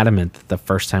was adamant that the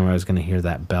first time I was going to hear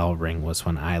that bell ring was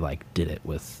when I like did it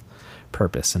with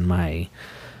purpose. And my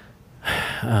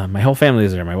whole family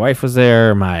was there. My wife was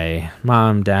there. My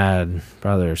mom, dad,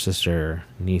 brother, sister,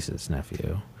 nieces,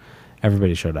 nephew.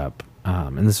 Everybody showed up.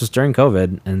 And this was during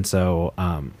COVID. And so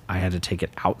I had to take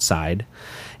it outside.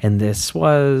 And this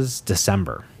was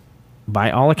December.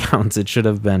 By all accounts, it should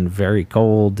have been very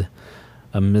cold,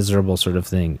 a miserable sort of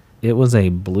thing. It was a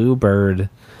bluebird,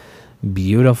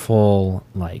 beautiful,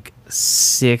 like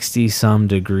 60-some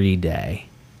degree day.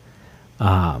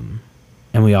 And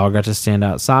we all got to stand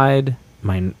outside.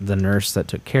 The nurse that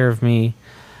took care of me.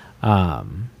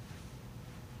 And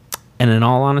in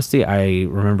all honesty, I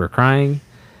remember crying,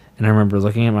 and I remember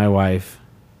looking at my wife,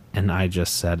 and I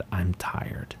just said, I'm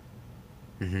tired.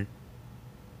 Mm-hmm.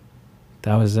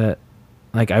 That was it.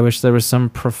 Like, I wish there was some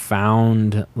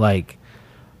profound, like,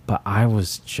 but I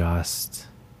was just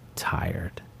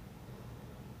tired.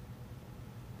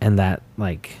 And that,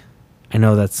 like, I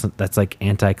know that's like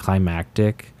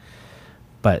anticlimactic,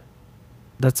 but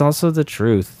that's also the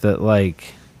truth that,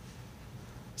 like,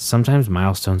 sometimes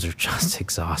milestones are just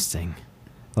exhausting.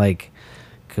 Like,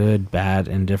 good, bad,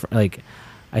 and different. Like,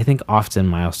 I think often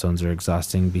milestones are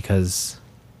exhausting because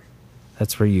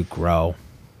that's where you grow.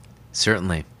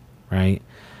 Certainly. Right?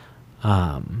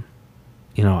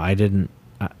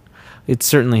 It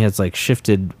certainly has, like,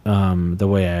 shifted the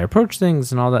way I approach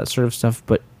things and all that sort of stuff,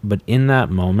 but in that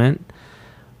moment,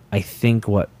 I think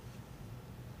what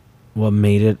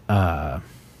made it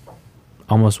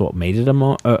almost what made it a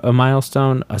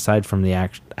milestone, aside from the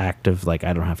act of, like,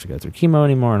 I don't have to go through chemo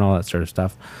anymore and all that sort of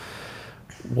stuff,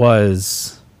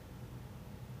 was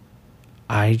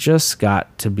I just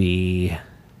got to be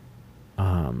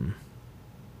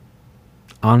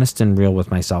honest and real with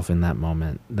myself in that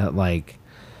moment, that, like,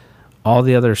 all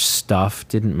the other stuff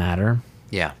didn't matter.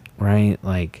 Yeah. Right?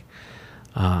 Like,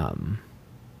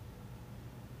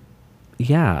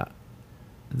 yeah.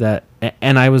 That,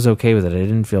 and I was okay with it. I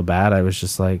didn't feel bad. I was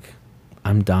just like,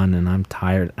 I'm done and I'm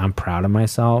tired. I'm proud of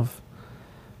myself,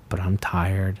 but I'm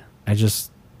tired. I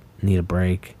just need a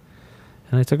break.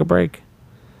 And I took a break.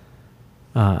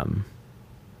 And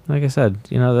like I said,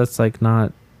 that's like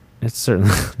not. It's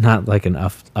certainly not like an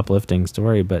uplifting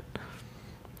story, but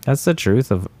that's the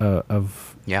truth of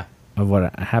Yeah. of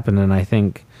what happened. And I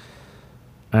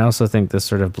also think this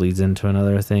sort of bleeds into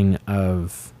another thing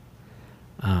of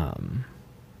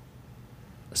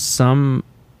some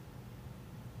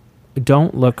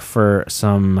don't look for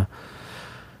some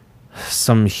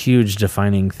huge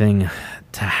defining thing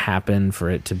to happen for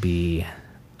it to be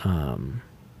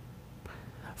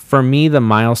for me. The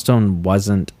milestone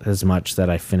wasn't as much that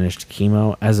I finished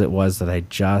chemo as it was that I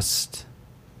just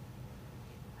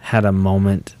had a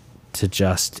moment to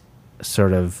just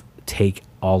sort of take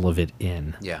all of it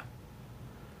in. Yeah.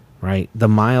 Right? The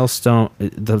milestone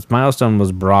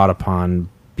was brought upon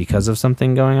because of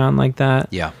something going on like that.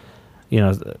 Yeah.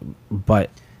 But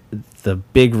the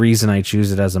big reason I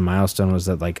choose it as a milestone was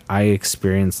that like I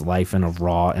experienced life in a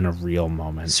raw and a real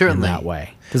moment. Certainly. In that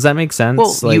way. Does that make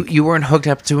sense? Well, you weren't hooked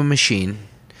up to a machine.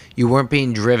 You weren't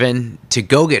being driven to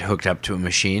go get hooked up to a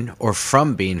machine or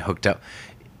from being hooked up.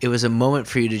 It was a moment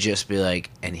for you to just be like,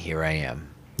 and here I am.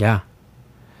 Yeah.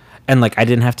 And like I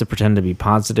didn't have to pretend to be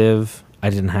positive. I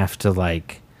didn't have to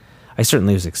like I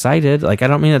certainly was excited. Like I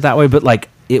don't mean it that way, but like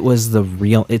it was the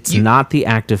real it's not the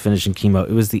act of finishing chemo.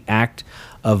 It was the act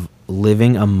of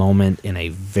living a moment in a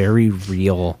very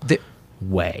real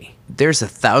way. There's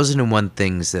 1,001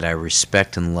 things that I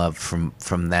respect and love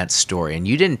from that story, and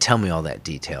you didn't tell me all that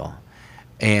detail.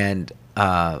 And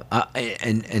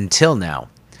until now,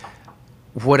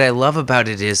 what I love about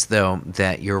it is though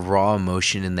that your raw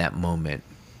emotion in that moment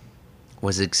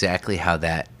was exactly how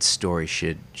that story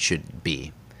should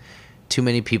be. Too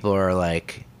many people are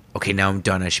like, okay, now I'm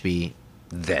done. I should be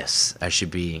this. I should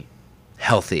be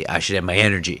healthy. I should have my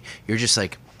energy. You're just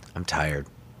like, I'm tired.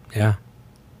 Yeah.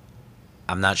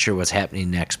 I'm not sure what's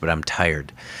happening next, but I'm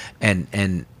tired.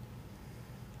 And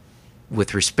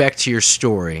with respect to your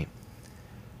story,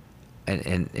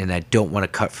 and I don't want to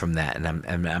cut from that, and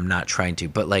I'm not trying to,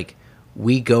 but like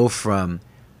we go from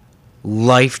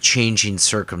life-changing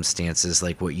circumstances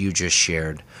like what you just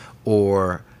shared,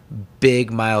 or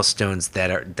big milestones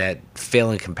that fail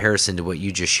in comparison to what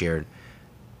you just shared,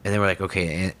 and then we're like,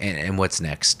 okay, and what's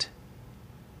next?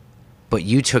 But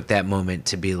you took that moment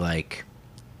to be like,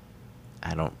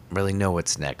 I don't really know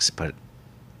what's next, but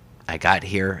I got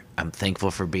here, I'm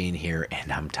thankful for being here,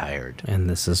 and I'm tired. And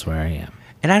this is where I am.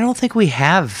 And I don't think I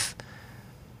have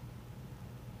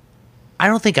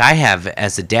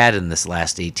as a dad in this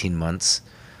last 18 months,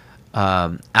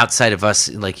 outside of us,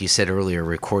 like you said earlier,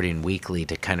 recording weekly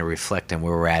to kind of reflect on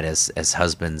where we're at as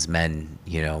husbands, men,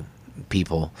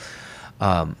 people.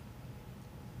 I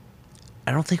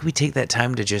don't think we take that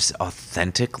time to just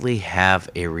authentically have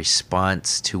a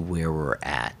response to where we're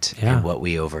at and what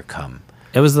we overcome.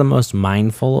 It was the most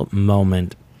mindful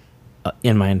moment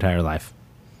in my entire life.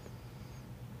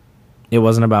 It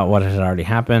wasn't about what had already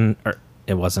happened, or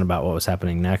it wasn't about what was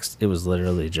happening next. It was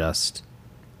literally just,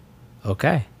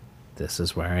 okay, this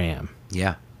is where I am.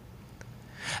 Yeah.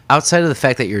 Outside of the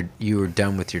fact that you were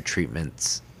done with your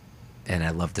treatments, and I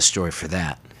love the story for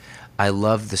that, I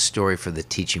love the story for the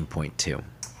teaching point too.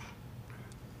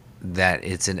 That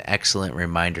it's an excellent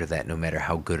reminder that no matter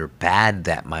how good or bad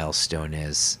that milestone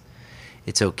is,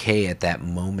 it's okay at that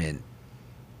moment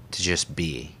to just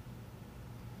be.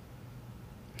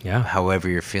 Yeah. However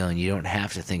you're feeling, you don't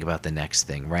have to think about the next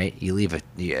thing, right? You leave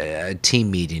a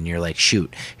team meeting, you're like,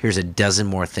 shoot, here's a dozen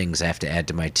more things I have to add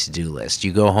to my to-do list.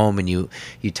 You go home and you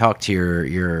talk to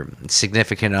your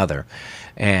significant other,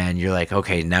 and you're like,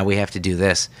 okay, now we have to do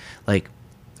this. Like,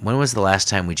 when was the last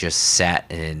time we just sat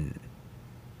and,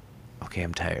 okay,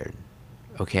 I'm tired.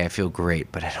 Okay, I feel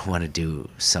great, but I don't want to do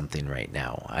something right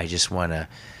now. I just want to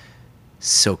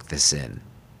soak this in.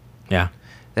 Yeah.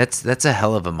 That's a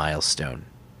hell of a milestone.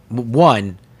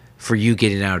 One, for you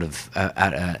getting out of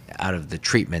the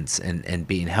treatments and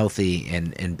being healthy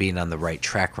and being on the right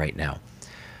track right now.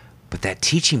 But that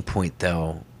teaching point,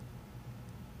 though,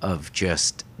 of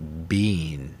just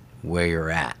being where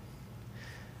you're at.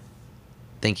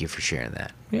 Thank you for sharing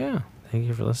that. Yeah. Thank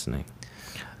you for listening.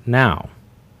 Now,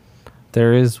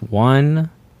 there is one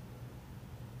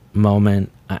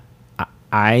moment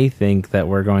I think that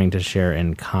we're going to share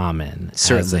in common.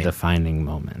 Certainly. As a defining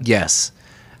moment. Yes.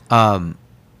 And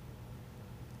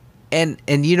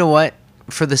you know what?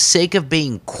 For the sake of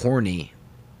being corny,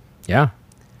 Yeah.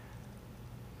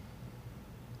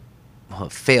 well,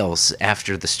 it fails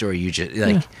after the story you just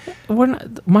like. Yeah.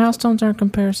 Milestones aren't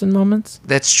comparison moments.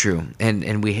 That's true.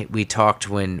 And we talked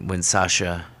when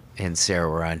Sasha and Sarah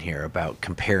were on here about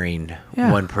comparing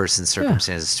one person's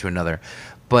circumstances to another.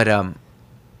 But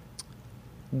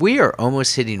we are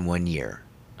almost hitting 1 year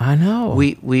I know.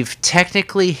 We've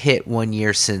technically hit 1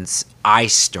 year since I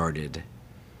started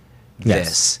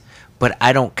this, but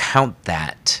I don't count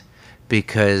that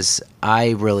because I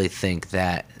really think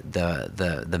that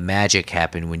the magic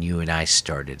happened when you and I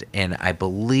started, and I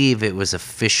believe it was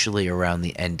officially around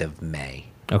the end of May.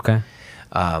 Okay.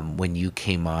 When you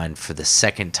came on for the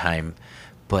second time,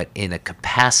 but in a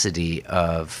capacity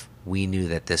of we knew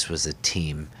that this was a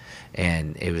team,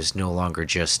 and it was no longer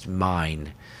just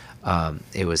mine.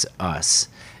 It was us.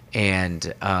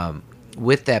 And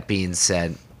with that being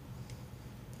said,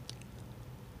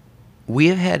 we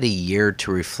have had a year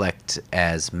to reflect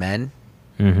as men,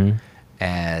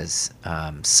 as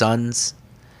sons,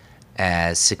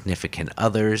 as significant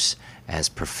others, as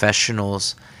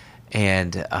professionals.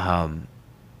 And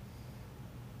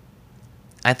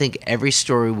I think every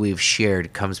story we've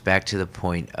shared comes back to the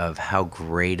point of how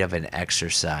great of an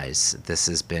exercise this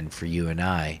has been for you and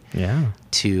I. Yeah.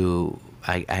 To,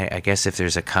 I guess if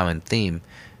there's a common theme,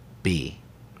 be.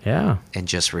 Yeah. And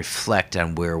just reflect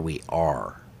on where we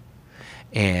are.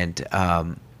 And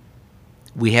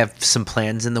we have some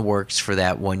plans in the works for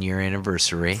that 1 year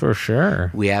anniversary. For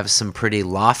sure. We have some pretty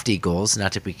lofty goals,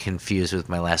 not to be confused with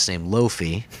my last name,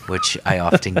 Lofi, which I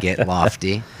often get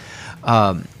lofty.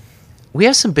 We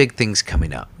have some big things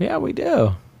coming up. Yeah, we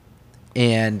do.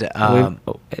 And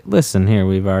listen here,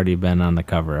 we've already been on the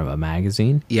cover of a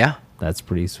magazine. Yeah. That's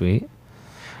pretty sweet.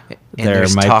 And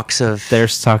there's talks of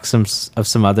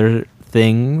some other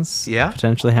things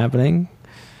potentially happening.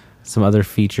 Some other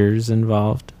features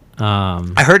involved.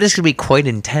 I heard it's going to be quite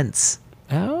intense.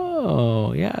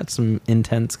 Oh, yeah. It's some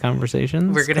intense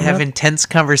conversations. We're going to have intense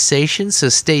conversations, so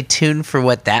stay tuned for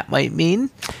what that might mean,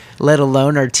 let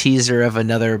alone our teaser of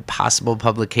another possible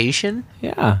publication.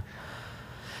 Yeah.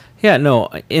 Yeah, no,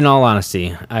 in all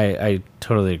honesty, I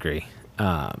totally agree.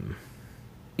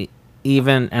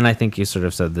 Even, and I think you sort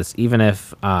of said this, even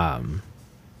if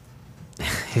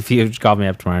you called me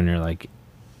up tomorrow and you're like,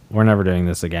 we're never doing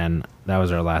this again, that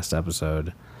was our last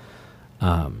episode,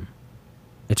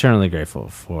 eternally grateful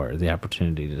for the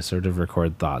opportunity to sort of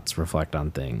record thoughts, reflect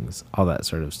on things, all that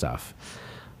sort of stuff.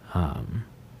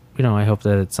 I hope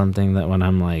that it's something that when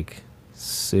I'm like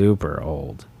super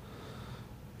old,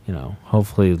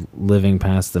 hopefully living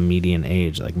past the median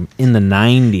age, like in the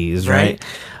 90s, right?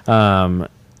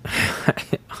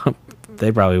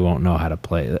 They probably won't know how to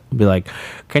play it. Be like,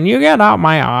 can you get out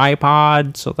my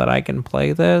iPod so that I can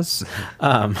play this?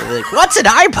 Like, what's an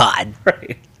iPod?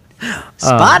 Right.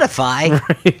 Spotify.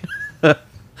 Right.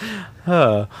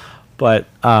 But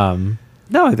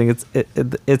no, I think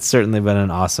it's certainly been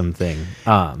an awesome thing.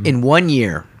 In 1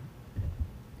 year,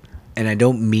 and I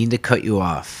don't mean to cut you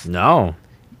off. No.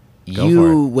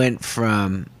 You went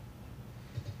from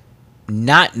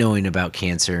not knowing about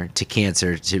cancer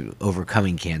to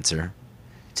overcoming cancer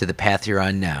to the path you're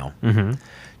on now. Mm-hmm.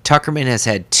 Tuckerman has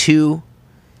had 2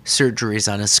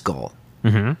 surgeries on his skull.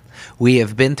 Mm-hmm. We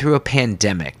have been through a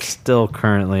pandemic. Still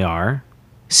currently are.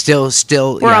 Still,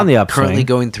 we're on the upswing. Currently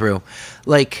going through.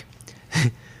 Like,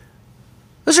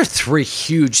 those are 3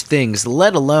 huge things,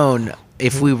 let alone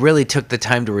if we really took the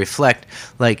time to reflect.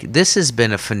 Like, this has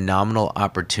been a phenomenal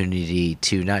opportunity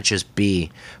to not just be,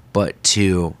 but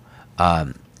to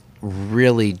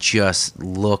really just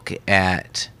look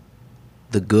at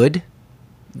the good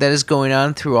that is going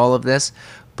on through all of this,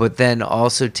 but then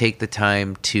also take the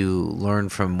time to learn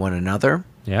from one another.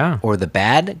 Yeah. Or the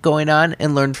bad going on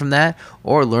and learn from that,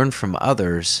 or learn from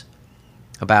others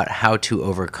about how to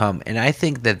overcome. And I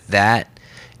think that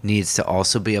needs to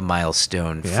also be a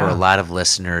milestone for a lot of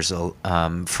listeners,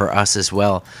 for us as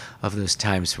well, of those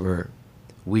times where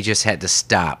we just had to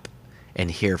stop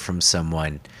and hear from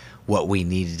someone what we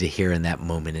needed to hear in that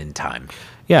moment in time.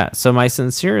 Yeah, so my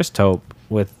sincerest hope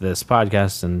with this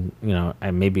podcast and,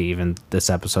 and maybe even this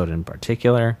episode in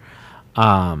particular,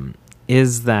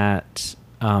 is that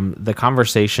the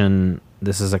conversation,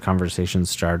 this is a conversation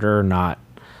starter, not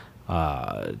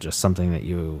just something that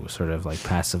you sort of like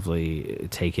passively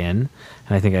take in. And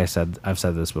I think I've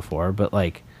said this before, but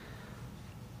like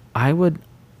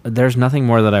there's nothing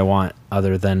more that I want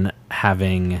other than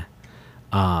having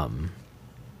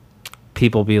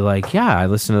people be like, yeah, I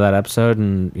listened to that episode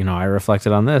and, I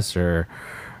reflected on this, or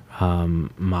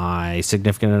my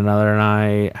significant other and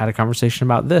I had a conversation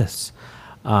about this.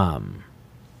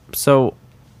 So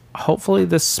hopefully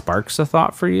this sparks a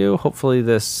thought for you. Hopefully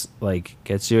this like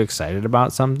gets you excited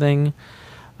about something,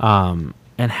 and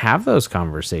have those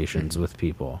conversations with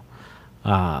people.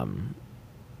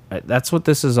 That's what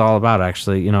this is all about,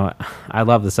 actually. I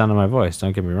love the sound of my voice.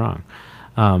 Don't get me wrong.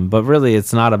 But really,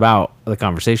 it's not about the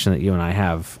conversation that you and I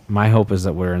have. My hope is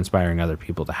that we're inspiring other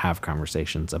people to have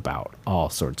conversations about all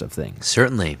sorts of things.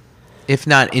 Certainly. If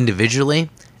not individually,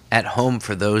 at home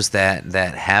for those that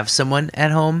have someone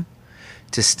at home,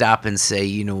 to stop and say,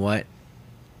 you know what,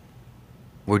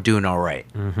 we're doing all right.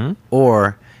 Mm-hmm.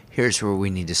 Or here's where we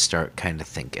need to start kind of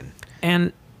thinking.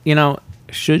 And,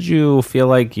 should you feel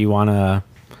like you want to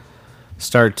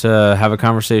start to have a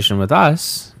conversation with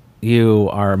us, you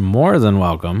are more than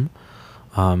welcome,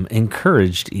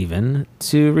 encouraged even,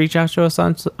 to reach out to us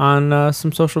on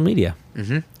some social media.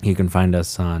 Mm-hmm. You can find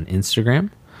us on Instagram,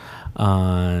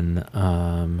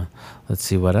 on, let's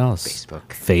see what else.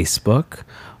 Facebook.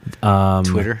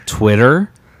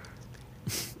 Twitter.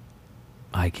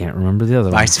 I can't remember the other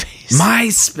one.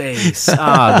 MySpace.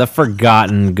 The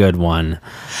forgotten good one.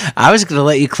 I was going to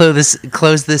let you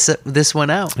close this one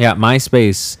out. Yeah,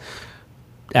 MySpace.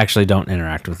 Actually, don't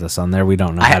interact with us on there. We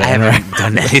don't know how to interact. I haven't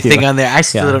done anything on there. I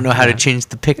still don't know how to change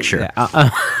the picture. Yeah.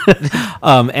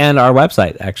 And our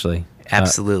website, actually.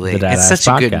 Absolutely. It's such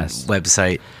a good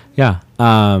website. Yeah.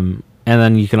 And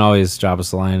then you can always drop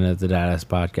us a line at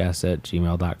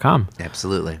thedadasspodcast@gmail.com.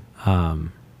 Absolutely.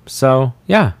 So,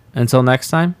 yeah. Until next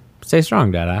time, stay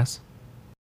strong, Dadass.